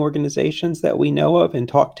forward-thinking organizations that we know of and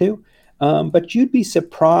talk to. But you'd be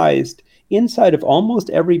surprised, inside of almost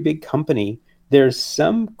every big company, there's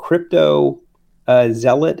some crypto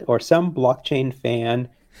zealot or some blockchain fan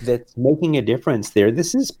that's making a difference there.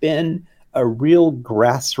 This has been a real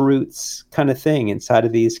grassroots kind of thing inside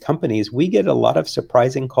of these companies. We get a lot of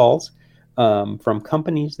surprising calls from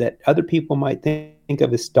companies that other people might think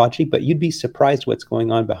of as dodgy, but you'd be surprised what's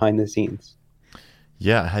going on behind the scenes.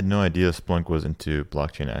 Yeah, I had no idea Splunk was into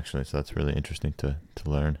blockchain actually, so that's really interesting to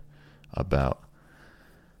learn about.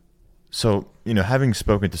 So, having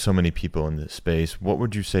spoken to so many people in this space, what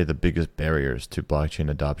would you say the biggest barriers to blockchain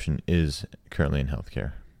adoption is currently in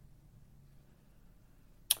healthcare?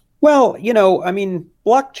 Well,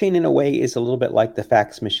 blockchain in a way is a little bit like the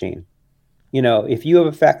fax machine. If you have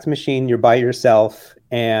a fax machine, you're by yourself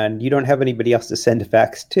and you don't have anybody else to send a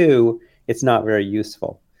fax to, it's not very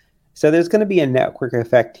useful. So there's going to be a network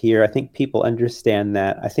effect here. I think people understand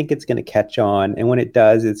that. I think it's going to catch on. And when it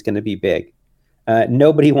does, it's going to be big.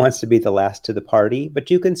 Nobody wants to be the last to the party,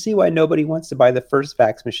 but you can see why nobody wants to buy the first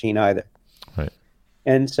fax machine either. Right.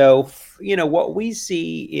 And so, what we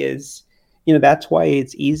see is, that's why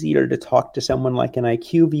it's easier to talk to someone like an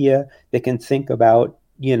IQVIA that can think about,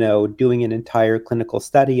 doing an entire clinical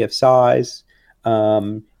study of size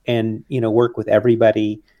and, work with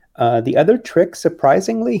everybody. The other trick,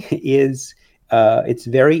 surprisingly, is it's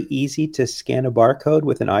very easy to scan a barcode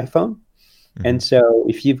with an iPhone. Mm-hmm. And so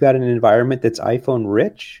if you've got an environment that's iPhone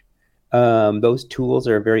rich, those tools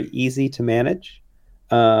are very easy to manage.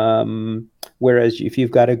 Whereas if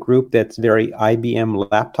you've got a group that's very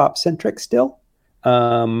IBM laptop centric still,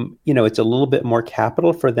 it's a little bit more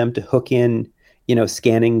capital for them to hook in,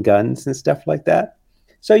 scanning guns and stuff like that.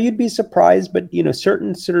 So you'd be surprised, but,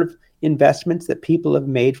 certain sort of investments that people have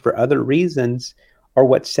made for other reasons are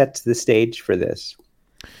what sets the stage for this.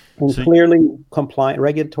 And clearly,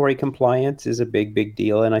 regulatory compliance is a big, big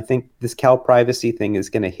deal. And I think this Cal privacy thing is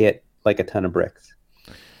going to hit like a ton of bricks.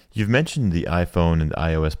 You've mentioned the iPhone and the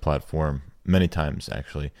iOS platform many times,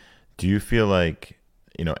 actually. Do you feel like,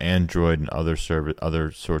 Android and other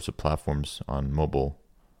sorts of platforms on mobile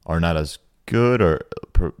are not as good or,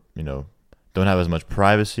 don't have as much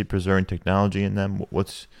privacy preserving technology in them? Do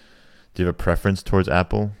you have a preference towards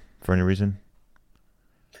Apple for any reason?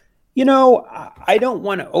 I don't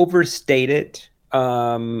want to overstate it.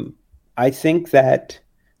 I think that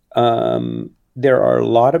there are a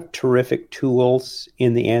lot of terrific tools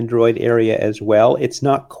in the Android area as well. It's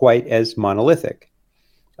not quite as monolithic.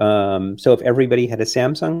 So if everybody had a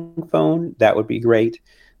Samsung phone, that would be great.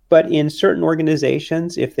 But in certain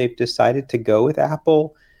organizations, if they've decided to go with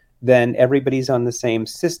Apple, then everybody's on the same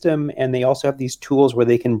system. And they also have these tools where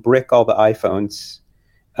they can brick all the iPhones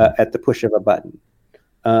at the push of a button.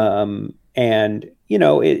 I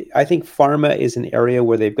think pharma is an area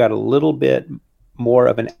where they've got a little bit more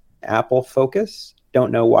of an Apple focus.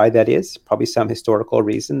 Don't know why that is. Probably some historical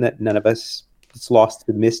reason that none of us, it's lost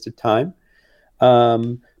the mist of time.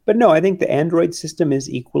 But no, I think the Android system is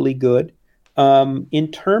equally good.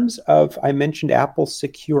 In terms of, I mentioned Apple's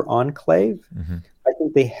Secure Enclave. Mm-hmm. I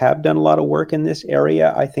think they have done a lot of work in this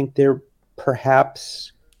area. I think they're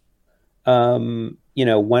perhaps, one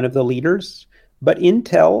of the leaders. But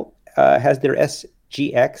Intel has their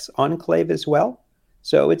SGX Enclave as well.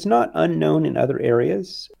 So it's not unknown in other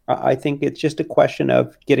areas. I think it's just a question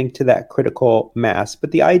of getting to that critical mass.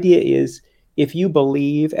 But the idea is, if you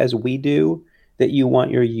believe, as we do, that you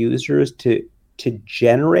want your users to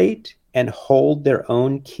generate and hold their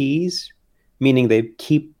own keys, meaning they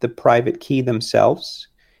keep the private key themselves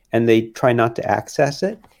and they try not to access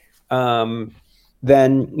it,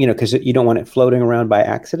 then, because you don't want it floating around by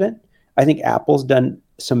accident. I think Apple's done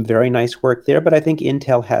some very nice work there, but I think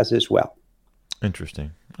Intel has as well.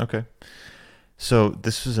 Interesting. Okay. So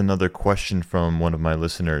this is another question from one of my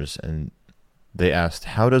listeners, and they asked,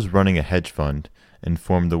 how does running a hedge fund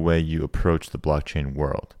inform the way you approach the blockchain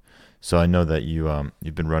world? So I know that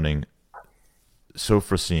you've been running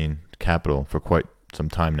Sofrosine Capital for quite some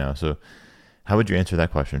time now. So how would you answer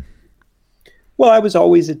that question? Well, I was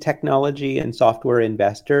always a technology and software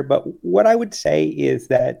investor, but what I would say is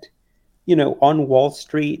that, on Wall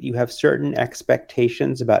Street, you have certain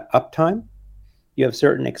expectations about uptime. You have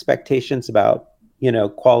certain expectations about,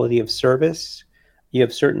 quality of service. You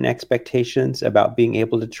have certain expectations about being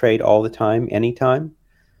able to trade all the time, anytime.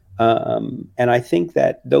 And I think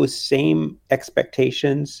that those same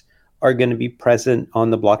expectations are going to be present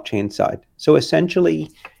on the blockchain side. So essentially,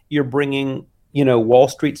 you're bringing, Wall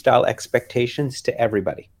Street style expectations to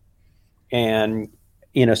everybody. And,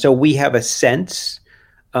 so we have a sense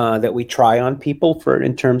that we try on people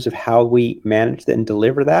in terms of how we manage and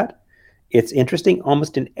deliver that. It's interesting.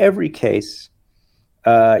 Almost in every case,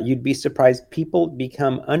 you'd be surprised people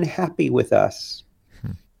become unhappy with us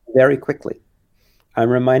very quickly. I'm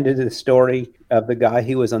reminded of the story of the guy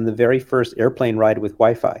who was on the very first airplane ride with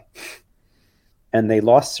Wi-Fi, and they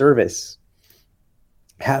lost service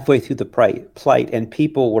halfway through the flight, and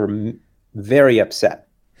people were very upset.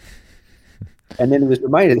 And then it was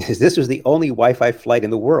reminded this was the only Wi-Fi flight in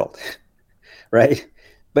the world, right?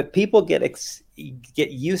 But people get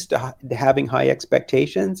used to having high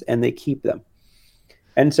expectations, and they keep them.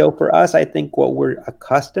 And so for us, I think what we're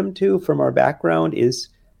accustomed to from our background is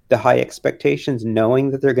the high expectations,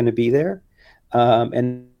 knowing that they're going to be there.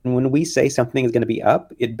 And when we say something is going to be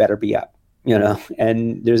up, it better be up,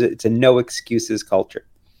 and it's a no excuses culture.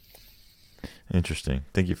 Interesting.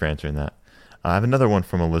 Thank you for answering that. I have another one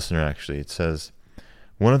from a listener, actually. It says,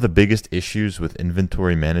 one of the biggest issues with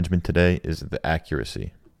inventory management today is the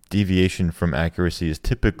accuracy. Deviation from accuracy is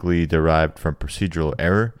typically derived from procedural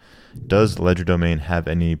error. Does Legerdemain have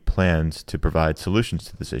any plans to provide solutions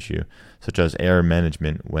to this issue, such as error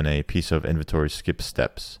management when a piece of inventory skips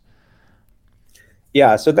steps?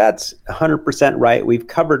 Yeah, so that's 100% right. We've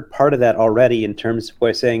covered part of that already in terms of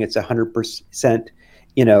we're saying it's 100%,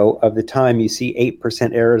 of the time you see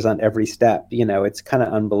 8% errors on every step. It's kind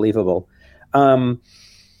of unbelievable.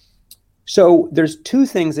 So there's two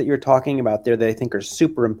things that you're talking about there that I think are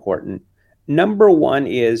super important. Number one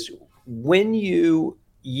is when you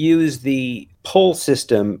use the pull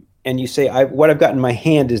system and you say, what I've got in my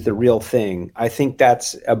hand is the real thing. I think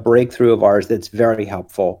that's a breakthrough of ours that's very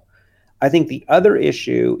helpful. I think the other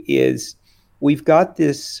issue is we've got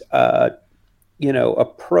this,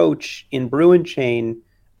 approach in Brew and Chain,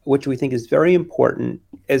 which we think is very important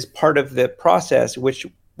as part of the process, which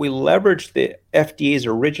we leveraged the FDA's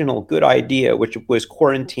original good idea, which was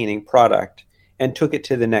quarantining product, and took it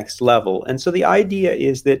to the next level. And so the idea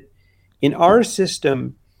is that in our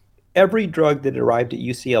system, every drug that arrived at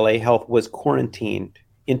UCLA Health was quarantined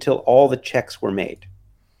until all the checks were made.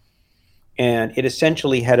 And it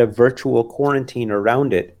essentially had a virtual quarantine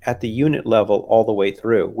around it at the unit level all the way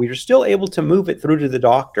through. We were still able to move it through to the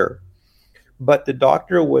doctor, but the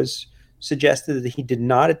doctor was suggested that he did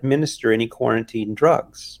not administer any quarantine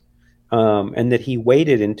drugs, and that he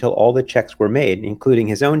waited until all the checks were made, including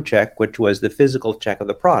his own check, which was the physical check of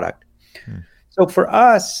the product. So for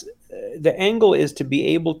us, the angle is to be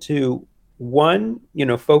able to, one,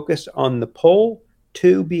 focus on the pull,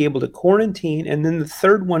 two, be able to quarantine, and then the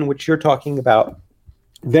third one, which you're talking about,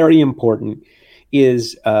 very important,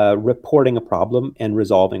 is reporting a problem and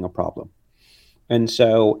resolving a problem. And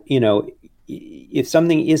so, if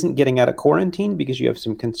something isn't getting out of quarantine because you have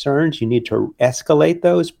some concerns, you need to escalate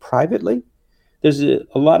those privately. There's a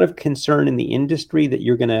lot of concern in the industry that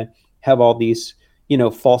you're going to have all these,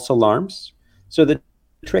 false alarms. So the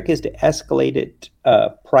trick is to escalate it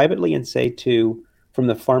privately and say from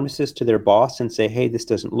the pharmacist to their boss and say, hey, this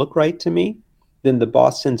doesn't look right to me. Then the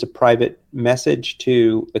boss sends a private message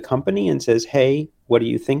to the company and says, hey, what are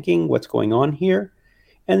you thinking? What's going on here?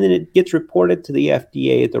 And then it gets reported to the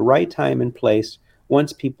FDA at the right time and place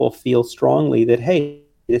once people feel strongly that, hey,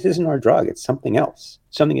 this isn't our drug. It's something else,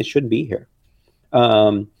 something that shouldn't be here.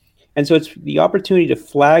 And so it's the opportunity to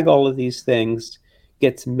flag all of these things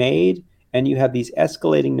gets made, and you have these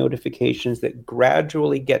escalating notifications that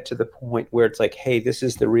gradually get to the point where it's like, hey, this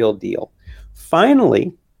is the real deal.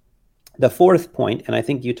 Finally, the fourth point, and I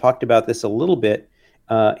think you talked about this a little bit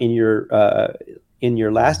in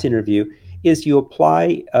your last interview, is you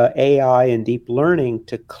apply AI and deep learning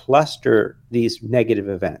to cluster these negative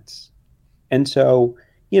events. And so,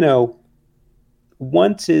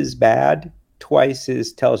 once is bad,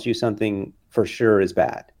 twice tells you something for sure is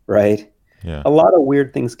bad, right? Yeah. A lot of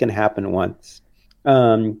weird things can happen once.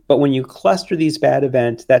 But when you cluster these bad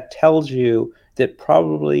events, that tells you that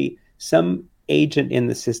probably some agent in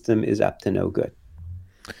the system is up to no good.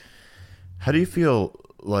 How do you feel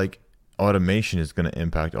like automation is going to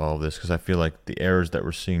impact all of this? Because I feel like the errors that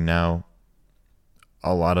we're seeing now,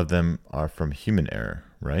 a lot of them are from human error,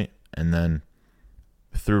 right? And then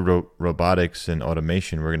through robotics and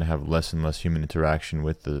automation, we're going to have less and less human interaction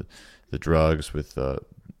with the drugs, with the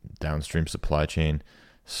downstream supply chain.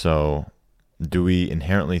 So do we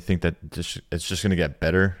inherently think that it's just going to get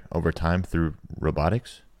better over time through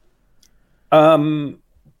robotics?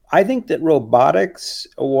 I think that robotics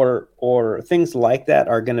or things like that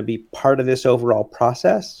are going to be part of this overall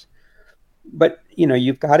process. But,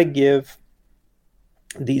 you've got to give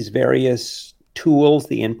these various tools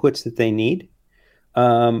the inputs that they need.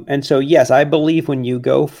 And so, yes, I believe when you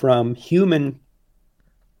go from human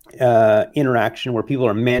interaction where people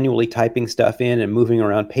are manually typing stuff in and moving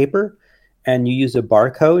around paper, and you use a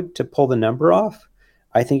barcode to pull the number off,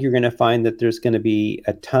 I think you're going to find that there's going to be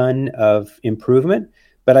a ton of improvement.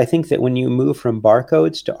 But I think that when you move from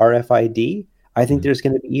barcodes to RFID, I think there's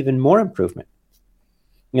going to be even more improvement.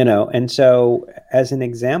 And so as an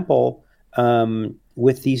example,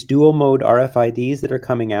 with these dual mode RFIDs that are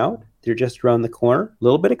coming out, they're just around the corner, a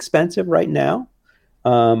little bit expensive right now,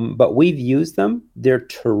 but we've used them. They're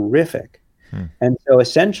terrific. And so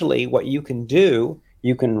essentially what you can do,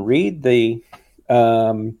 you can read the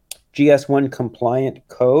GS1 compliant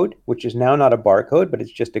code, which is now not a barcode, but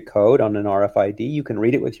it's just a code on an RFID. You can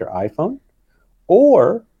read it with your iPhone,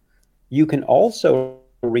 or you can also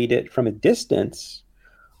read it from a distance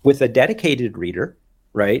with a dedicated reader,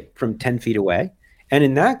 right, from 10 feet away. And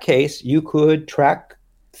in that case, you could track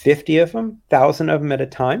 50 of them, 1,000 of them at a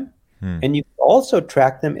time. And you could also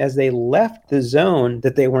track them as they left the zone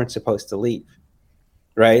that they weren't supposed to leave,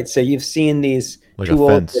 right? So you've seen these like tools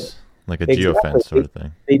a fence, like a geofence sort of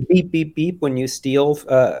thing. They beep, beep, beep when you steal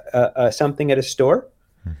something at a store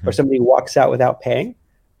or somebody walks out without paying.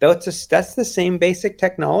 That's the same basic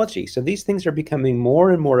technology. So these things are becoming more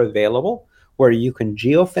and more available, where you can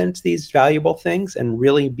geofence these valuable things and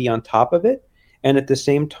really be on top of it, and at the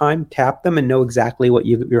same time tap them and know exactly what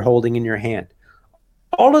you're holding in your hand.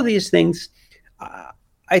 All of these things,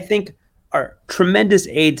 I think, are tremendous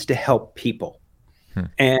aids to help people.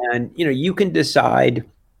 And you can decide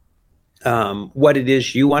what it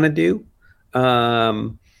is you want to do.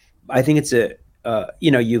 I think it's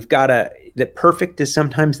you've got that perfect is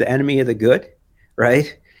sometimes the enemy of the good,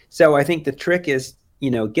 right? So I think the trick is,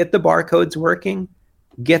 get the barcodes working,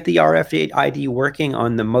 get the RFID working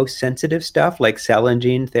on the most sensitive stuff like cell and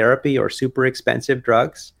gene therapy or super expensive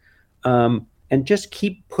drugs, and just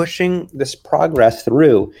keep pushing this progress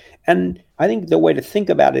through. And I think the way to think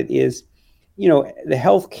about it is, the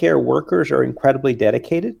healthcare workers are incredibly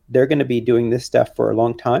dedicated. They're going to be doing this stuff for a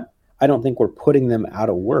long time. I don't think we're putting them out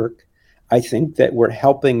of work. I think that we're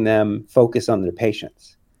helping them focus on their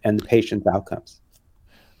patients and the patient's outcomes.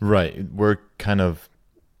 Right. We're kind of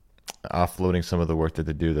offloading some of the work that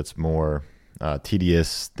they do that's more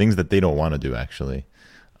tedious, things that they don't want to do, actually.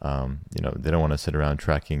 They don't want to sit around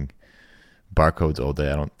tracking barcodes all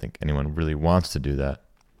day. I don't think anyone really wants to do that.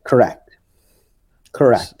 Correct.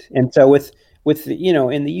 And so with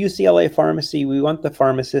in the UCLA pharmacy, we want the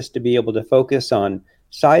pharmacist to be able to focus on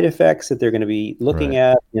side effects that they're going to be looking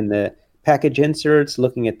at in the package inserts,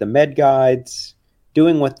 looking at the med guides,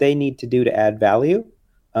 doing what they need to do to add value,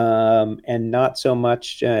 and not so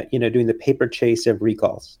much, doing the paper chase of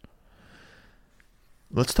recalls.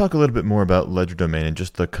 Let's talk a little bit more about Legerdemain and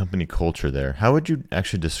just the company culture there. How would you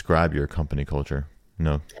actually describe your company culture?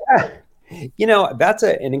 No. That's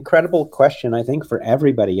an incredible question, I think, for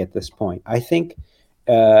everybody at this point. I think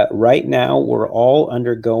right now we're all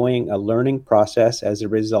undergoing a learning process as a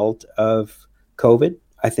result of COVID.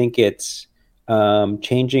 I think it's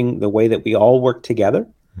changing the way that we all work together.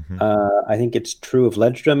 I think it's true of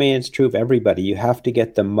Legerdemain. It's true of everybody. You have to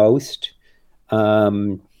get the most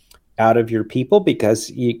out of your people, because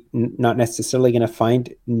you're not necessarily going to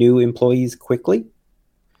find new employees quickly.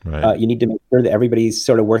 Right. You need to make sure that everybody's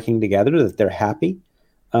sort of working together, that they're happy.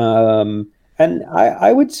 And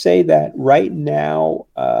I would say that right now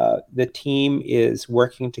the team is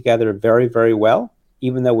working together very, very well,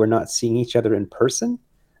 even though we're not seeing each other in person.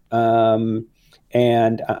 And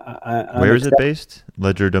where is it based?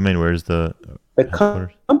 Legerdemain, where is the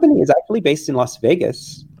company is actually based in Las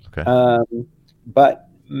Vegas. Okay. But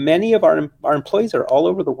many of our employees are all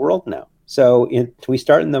over the world now. So we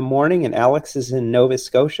start in the morning, and Alex is in Nova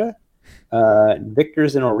Scotia.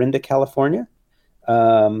 Victor's in Orinda, California.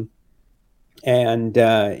 And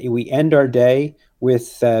we end our day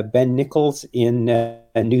with Ben Nichols in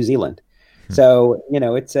New Zealand. So,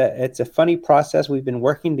 it's a funny process. We've been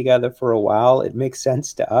working together for a while. It makes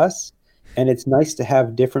sense to us. And it's nice to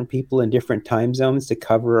have different people in different time zones to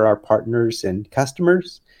cover our partners and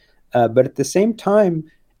customers. But at the same time,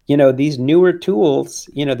 these newer tools,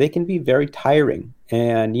 they can be very tiring.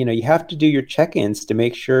 And, you have to do your check-ins to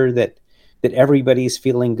make sure that everybody's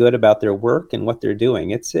feeling good about their work and what they're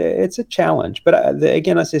doing. It's a challenge. But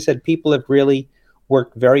again, as I said, people have really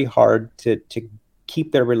worked very hard to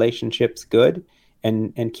keep their relationships good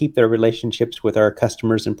and keep their relationships with our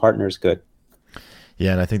customers and partners good.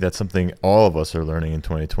 Yeah, and I think that's something all of us are learning in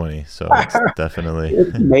 2020. So it's definitely...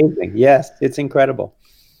 It's amazing. Yes, it's incredible.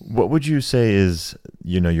 What would you say is,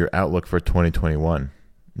 your outlook for 2021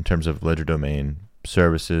 in terms of Legerdemain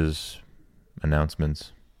services,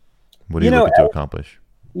 announcements? What are you looking to accomplish?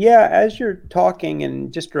 Yeah, as you're talking,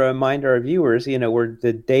 and just to remind our viewers, we're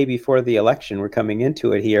the day before the election. We're coming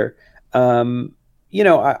into it here. I'm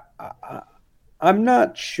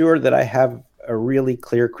not sure that I have a really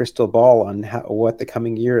clear crystal ball on what the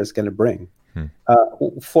coming year is going to bring.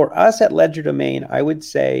 For us at Legerdemain, I would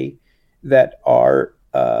say that our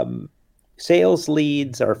sales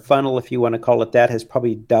leads, our funnel, if you want to call it that, has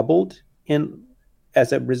probably doubled in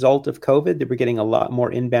as a result of COVID. That we're getting a lot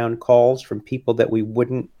more inbound calls from people that we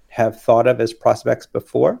wouldn't have thought of as prospects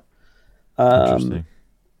before. Interesting.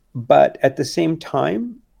 But at the same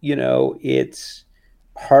time, it's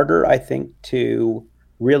harder, I think, to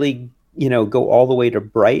really, go all the way to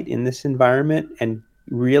bright in this environment and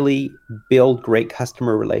really build great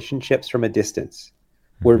customer relationships from a distance.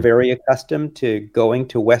 We're very accustomed to going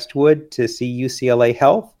to Westwood to see UCLA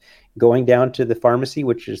Health, going down to the pharmacy,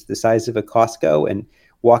 which is the size of a Costco, and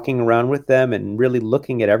walking around with them and really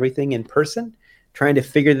looking at everything in person. Trying to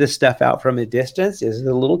figure this stuff out from a distance is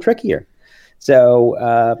a little trickier. So,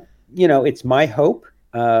 it's my hope.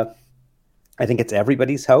 I think it's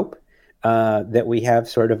everybody's hope that we have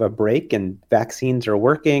sort of a break and vaccines are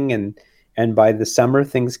working, and by the summer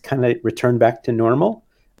things kind of return back to normal.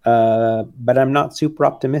 But I'm not super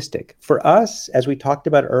optimistic. For us, as we talked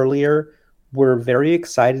about earlier, we're very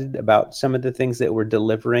excited about some of the things that we're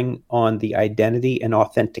delivering on the identity and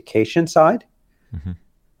authentication side.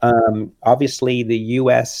 Obviously, the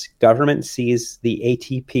U.S. government sees the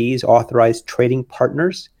ATPs, authorized trading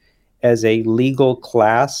partners, as a legal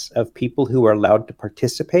class of people who are allowed to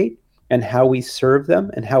participate, and how we serve them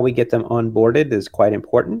and how we get them onboarded is quite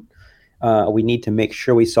important. We need to make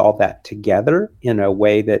sure we solve that together in a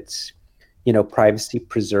way that's, privacy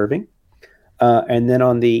preserving. And then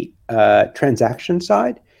on the transaction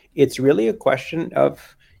side, it's really a question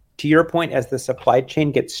of, to your point, as the supply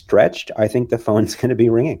chain gets stretched, I think the phone's going to be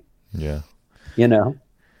ringing. Yeah. Yeah,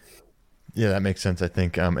 that makes sense, I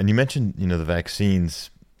think. And you mentioned, the vaccines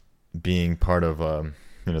being part of,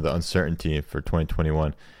 the uncertainty for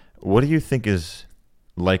 2021. What do you think is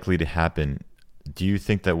likely to happen? Do you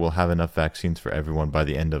think that we'll have enough vaccines for everyone by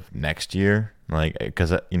the end of next year? Like,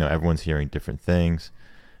 because, everyone's hearing different things,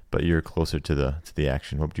 but you're closer to the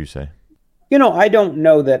action. What would you say? I don't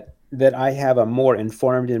know that I have a more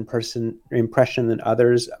informed impression than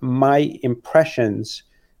others. My impressions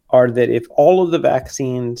are that if all of the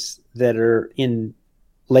vaccines that are in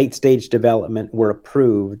late stage development were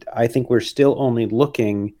approved, I think we're still only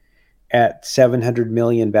looking at 700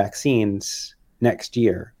 million vaccines next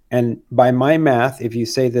year. And by my math, if you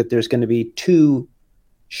say that there's going to be 2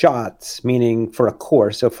 shots, meaning for a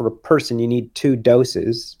course, so for a person, you need 2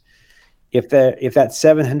 doses. If that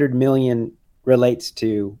 700 million relates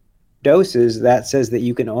to doses, that says that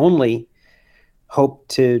you can only hope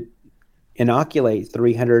to inoculate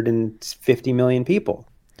 350 million people,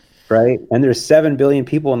 right? And there's 7 billion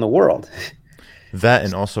people in the world. That,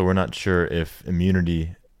 and also we're not sure if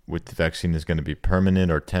immunity with the vaccine is going to be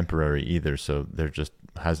permanent or temporary either. So there just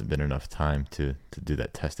hasn't been enough time to do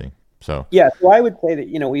that testing. So I would say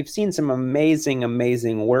that, we've seen some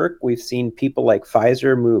amazing work. We've seen people like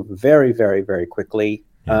Pfizer move very, very, very quickly.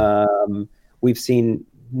 Yeah. We've seen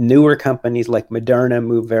newer companies like Moderna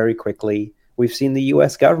move very quickly. We've seen the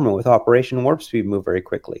U.S. government with Operation Warp Speed move very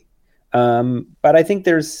quickly. But I think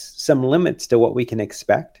there's some limits to what we can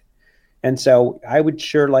expect. And so I would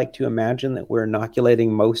sure like to imagine that we're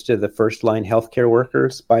inoculating most of the first-line healthcare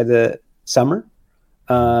workers by the summer.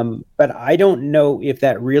 But I don't know if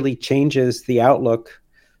that really changes the outlook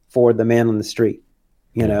for the man on the street,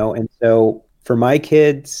 And so for my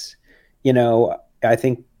kids, I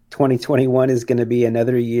think 2021 is going to be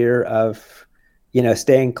another year of,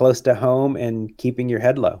 staying close to home and keeping your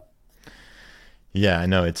head low. Yeah, I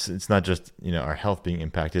know it's not just, our health being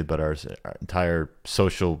impacted, but our entire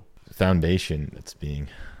social foundation that's being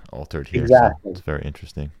altered here. Exactly. So it's very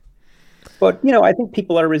interesting. But, I think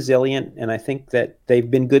people are resilient, and I think that they've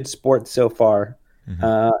been good sports so far.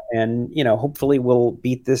 And, hopefully we'll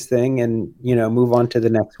beat this thing and, move on to the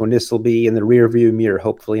next one. This will be in the rear view mirror,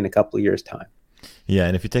 hopefully in a couple of years' time. Yeah,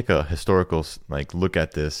 and if you take a historical look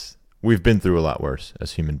at this, we've been through a lot worse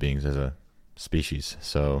as human beings, as a species.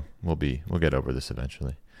 So we'll get over this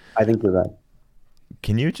eventually. I think you're right.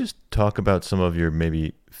 Can you just talk about some of your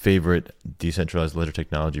maybe favorite decentralized ledger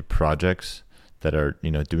technology projects that are,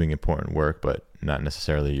 doing important work, but not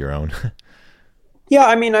necessarily your own? Yeah,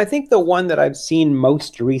 I think the one that I've seen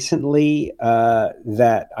most recently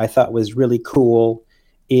that I thought was really cool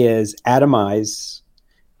is Atomize.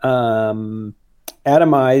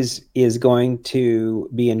 Atomize is going to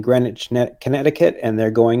be in Greenwich, Connecticut, and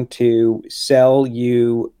they're going to sell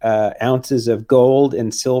you ounces of gold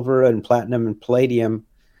and silver and platinum and palladium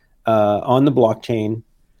on the blockchain.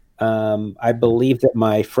 I believe that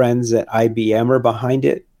my friends at IBM are behind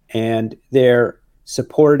it, and they're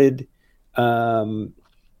supported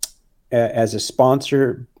as a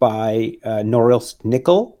sponsor by Norilsk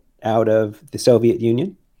Nickel out of the Soviet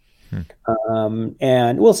Union.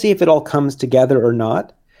 And we'll see if it all comes together or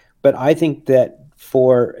not. But I think that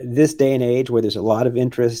for this day and age where there's a lot of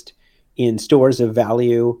interest in stores of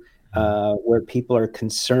value, where people are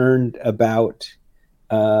concerned about,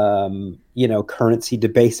 currency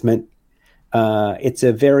debasement, it's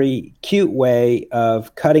a very cute way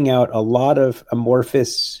of cutting out a lot of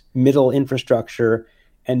amorphous middle infrastructure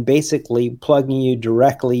and basically plugging you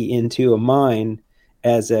directly into a mine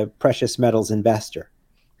as a precious metals investor.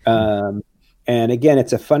 And again,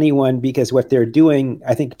 it's a funny one because what they're doing,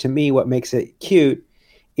 I think to me, what makes it cute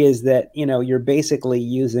is that, you're basically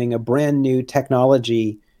using a brand new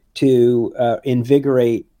technology to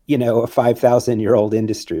invigorate, a 5,000-year-old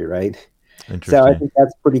industry, right? So I think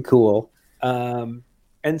that's pretty cool. And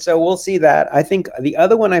so we'll see that. I think the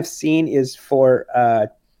other one I've seen is for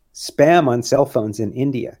spam on cell phones in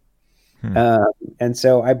India. And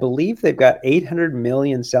so I believe they've got 800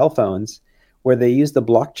 million cell phones where they use the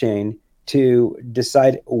blockchain to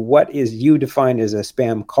decide what is you defined as a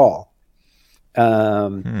spam call. I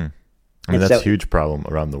mean, that's a huge problem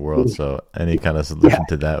around the world. So any kind of solution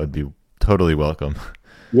to that would be totally welcome.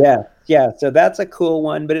 Yeah. So that's a cool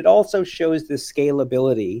one, but it also shows the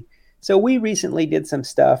scalability. So we recently did some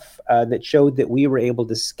stuff that showed that we were able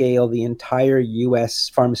to scale the entire U.S.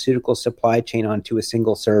 pharmaceutical supply chain onto a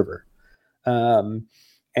single server. And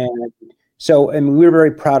we were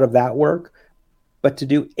very proud of that work. But to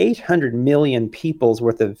do 800 million people's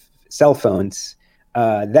worth of cell phones,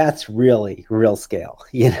 that's really real scale,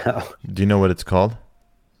 Do you know what it's called?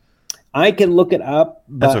 I can look it up.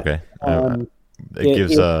 But, that's okay. It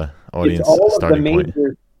gives audience a starting point.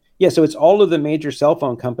 Yeah, so it's all of the major cell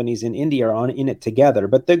phone companies in India are in it together.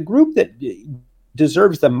 But the group that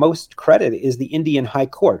deserves the most credit is the Indian High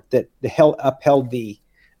Court that upheld the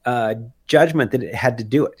judgment that it had to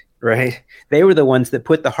do it. Right. They were the ones that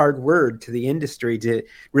put the hard word to the industry to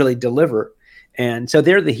really deliver. And so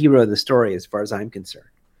they're the hero of the story as far as I'm concerned.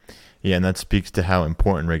 Yeah. And that speaks to how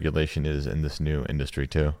important regulation is in this new industry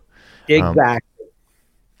too. Exactly.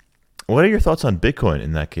 What are your thoughts on Bitcoin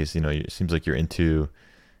in that case? It seems like you're into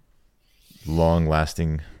long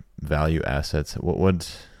lasting value assets.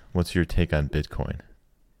 What's your take on Bitcoin?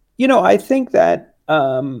 I think that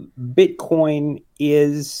Bitcoin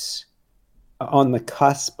is on the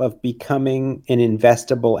cusp of becoming an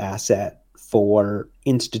investable asset for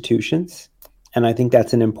institutions. And I think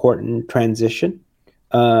that's an important transition.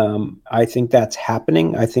 I think that's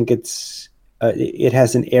happening. I think it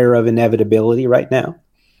has an air of inevitability right now.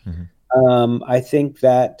 I think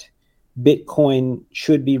that Bitcoin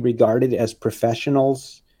should be regarded as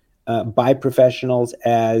by professionals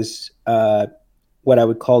as what I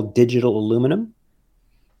would call digital aluminum.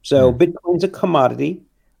 So Bitcoin's a commodity.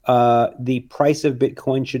 The price of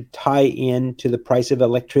Bitcoin should tie in to the price of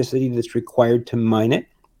electricity that's required to mine it.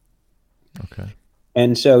 Okay.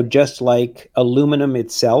 And so just like aluminum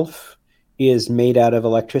itself is made out of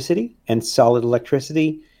electricity and solid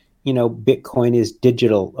electricity, Bitcoin is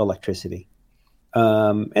digital electricity.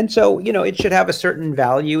 And so, it should have a certain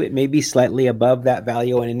value. It may be slightly above that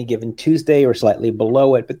value on any given Tuesday or slightly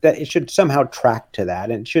below it, but that it should somehow track to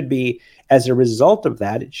that. And it should be, as a result of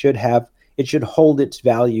that, it should hold its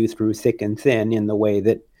value through thick and thin in the way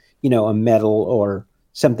that, a metal or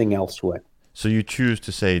something else would. So you choose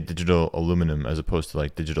to say digital aluminum as opposed to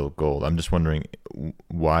like digital gold. I'm just wondering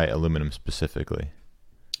why aluminum specifically?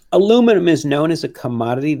 Aluminum is known as a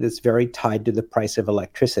commodity that's very tied to the price of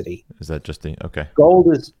electricity. Is that just okay? Gold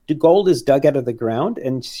is dug out of the ground,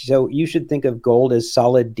 and so you should think of gold as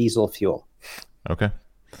solid diesel fuel. Okay.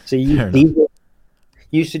 So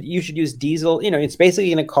you should use diesel. It's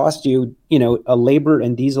basically going to cost you, a labor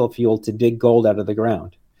and diesel fuel to dig gold out of the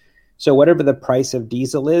ground. So whatever the price of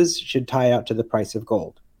diesel is should tie out to the price of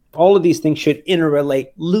gold. All of these things should interrelate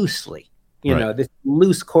loosely, this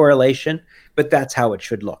loose correlation, but that's how it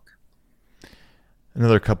should look.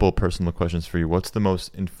 Another couple of personal questions for you. What's the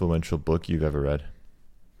most influential book you've ever read?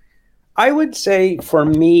 I would say for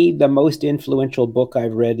me, the most influential book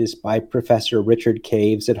I've read is by Professor Richard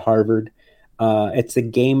Caves at Harvard. It's the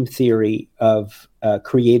game theory of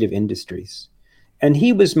creative industries. And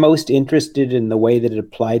he was most interested in the way that it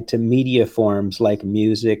applied to media forms like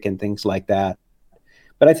music and things like that.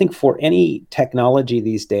 But I think for any technology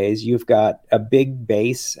these days, you've got a big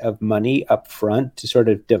base of money up front to sort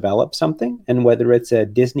of develop something. And whether it's a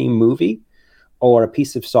Disney movie or a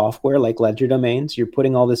piece of software like Legerdemains, you're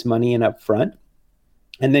putting all this money in up front.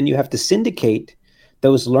 And then you have to syndicate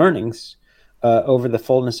those learnings over the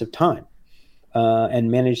fullness of time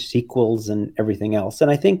and manage sequels and everything else.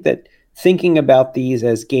 And I think that thinking about these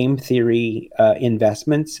as game theory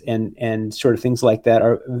investments and sort of things like that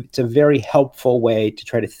it's a very helpful way to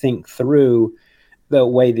try to think through the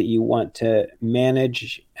way that you want to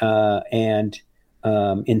manage and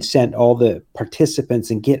incent all the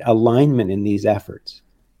participants and get alignment in these efforts.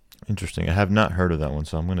 Interesting. I have not heard of that one,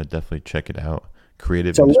 so I'm going to definitely check it out.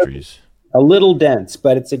 Creative Industries. A little dense,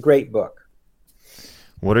 but it's a great book.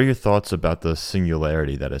 What are your thoughts about the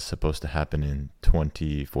singularity that is supposed to happen in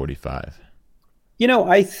 2045?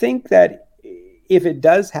 I think that if it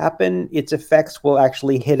does happen, its effects will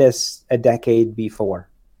actually hit us a decade before.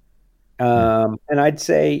 And I'd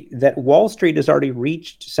say that Wall Street has already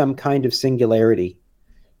reached some kind of singularity.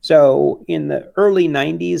 So in the early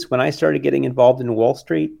 90s, when I started getting involved in Wall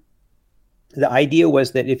Street, the idea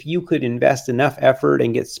was that if you could invest enough effort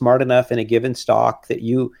and get smart enough in a given stock, that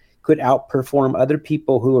you could outperform other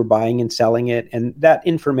people who were buying and selling it. And that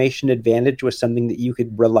information advantage was something that you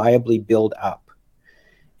could reliably build up.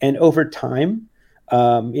 And over time,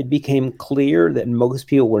 it became clear that most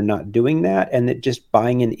people were not doing that, and that just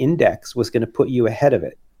buying an index was going to put you ahead of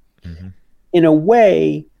it. Mm-hmm. In a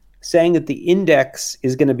way, saying that the index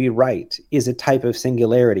is going to be right is a type of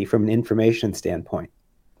singularity from an information standpoint,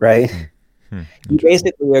 right? Mm-hmm. You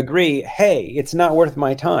basically agree, hey, it's not worth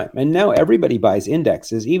my time. And now everybody buys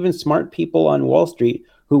indexes. Even smart people on Wall Street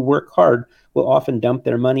who work hard will often dump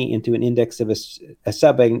their money into an index of a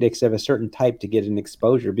sub-index of a certain type to get an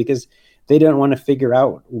exposure, because they don't want to figure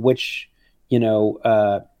out which,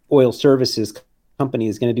 oil services company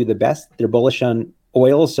is going to do the best. They're bullish on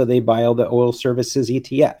oil, so they buy all the oil services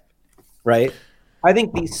ETF, right? I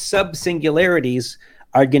think these sub-singularities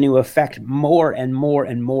are going to affect more and more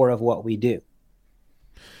and more of what we do.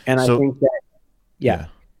 And I think that, yeah.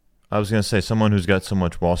 I was going to say, someone who's got so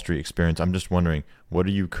much Wall Street experience, I'm just wondering, what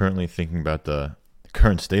are you currently thinking about the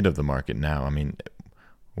current state of the market now? I mean,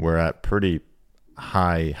 we're at pretty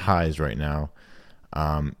high highs right now,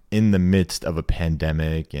 in the midst of a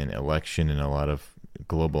pandemic and election and a lot of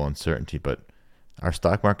global uncertainty, but our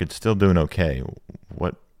stock market's still doing okay.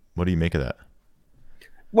 What do you make of that?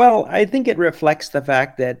 Well, I think it reflects the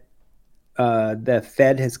fact that the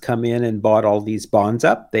Fed has come in and bought all these bonds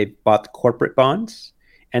up. They've bought corporate bonds,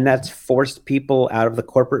 and that's forced people out of the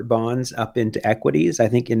corporate bonds up into equities. I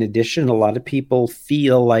think in addition, a lot of people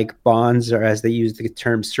feel like bonds are, as they use the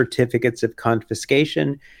term, certificates of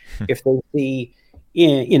confiscation. If they see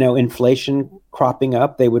inflation cropping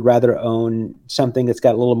up, they would rather own something that's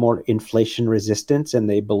got a little more inflation resistance, and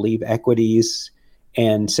they believe equities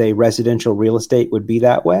and, say, residential real estate would be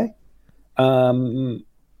that way. I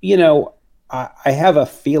have a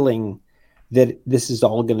feeling that this is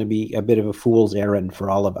all going to be a bit of a fool's errand for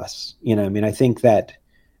all of us. I think that,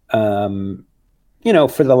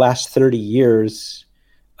 for the last 30 years,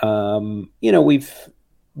 we've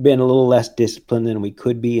been a little less disciplined than we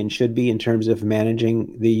could be and should be in terms of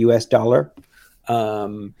managing the US dollar.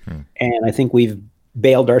 And I think we've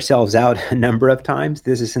bailed ourselves out a number of times.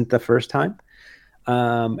 This isn't the first time.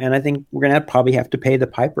 And I think we're going to probably have to pay the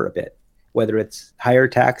piper a bit, whether it's higher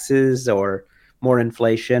taxes or more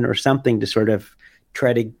inflation or something, to sort of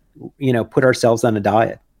try to, put ourselves on a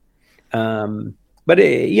diet. But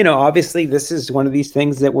obviously this is one of these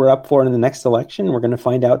things that we're up for in the next election. We're going to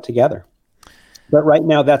find out together. But right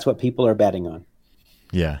now, that's what people are betting on.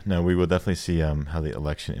 Yeah, no, we will definitely see how the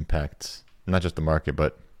election impacts not just the market,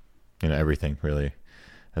 but everything really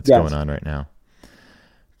that's going on right now.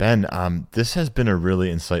 Ben, this has been a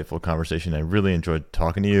really insightful conversation. I really enjoyed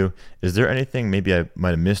talking to you. Is there anything maybe I might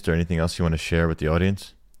have missed or anything else you want to share with the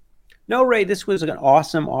audience? No, Ray, this was an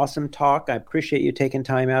awesome talk. I appreciate you taking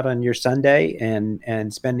time out on your Sunday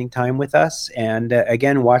and spending time with us. And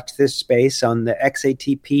again, watch this space on the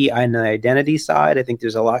XATP and the identity side. I think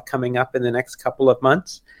there's a lot coming up in the next couple of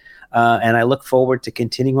months. And I look forward to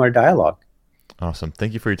continuing our dialogue. Awesome.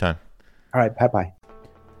 Thank you for your time. All right. Bye-bye.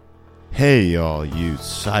 Hey, all you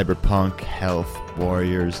cyberpunk health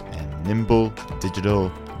warriors and nimble digital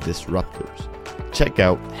disruptors. Check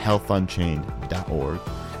out healthunchained.org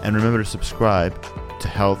and remember to subscribe to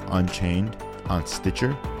Health Unchained on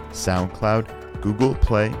Stitcher, SoundCloud, Google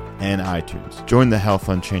Play, and iTunes. Join the Health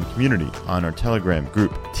Unchained community on our Telegram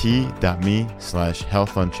group,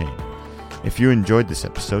 t.me/healthunchained. If you enjoyed this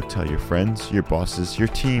episode, tell your friends, your bosses, your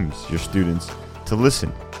teams, your students to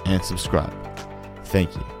listen and subscribe.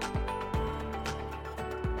 Thank you.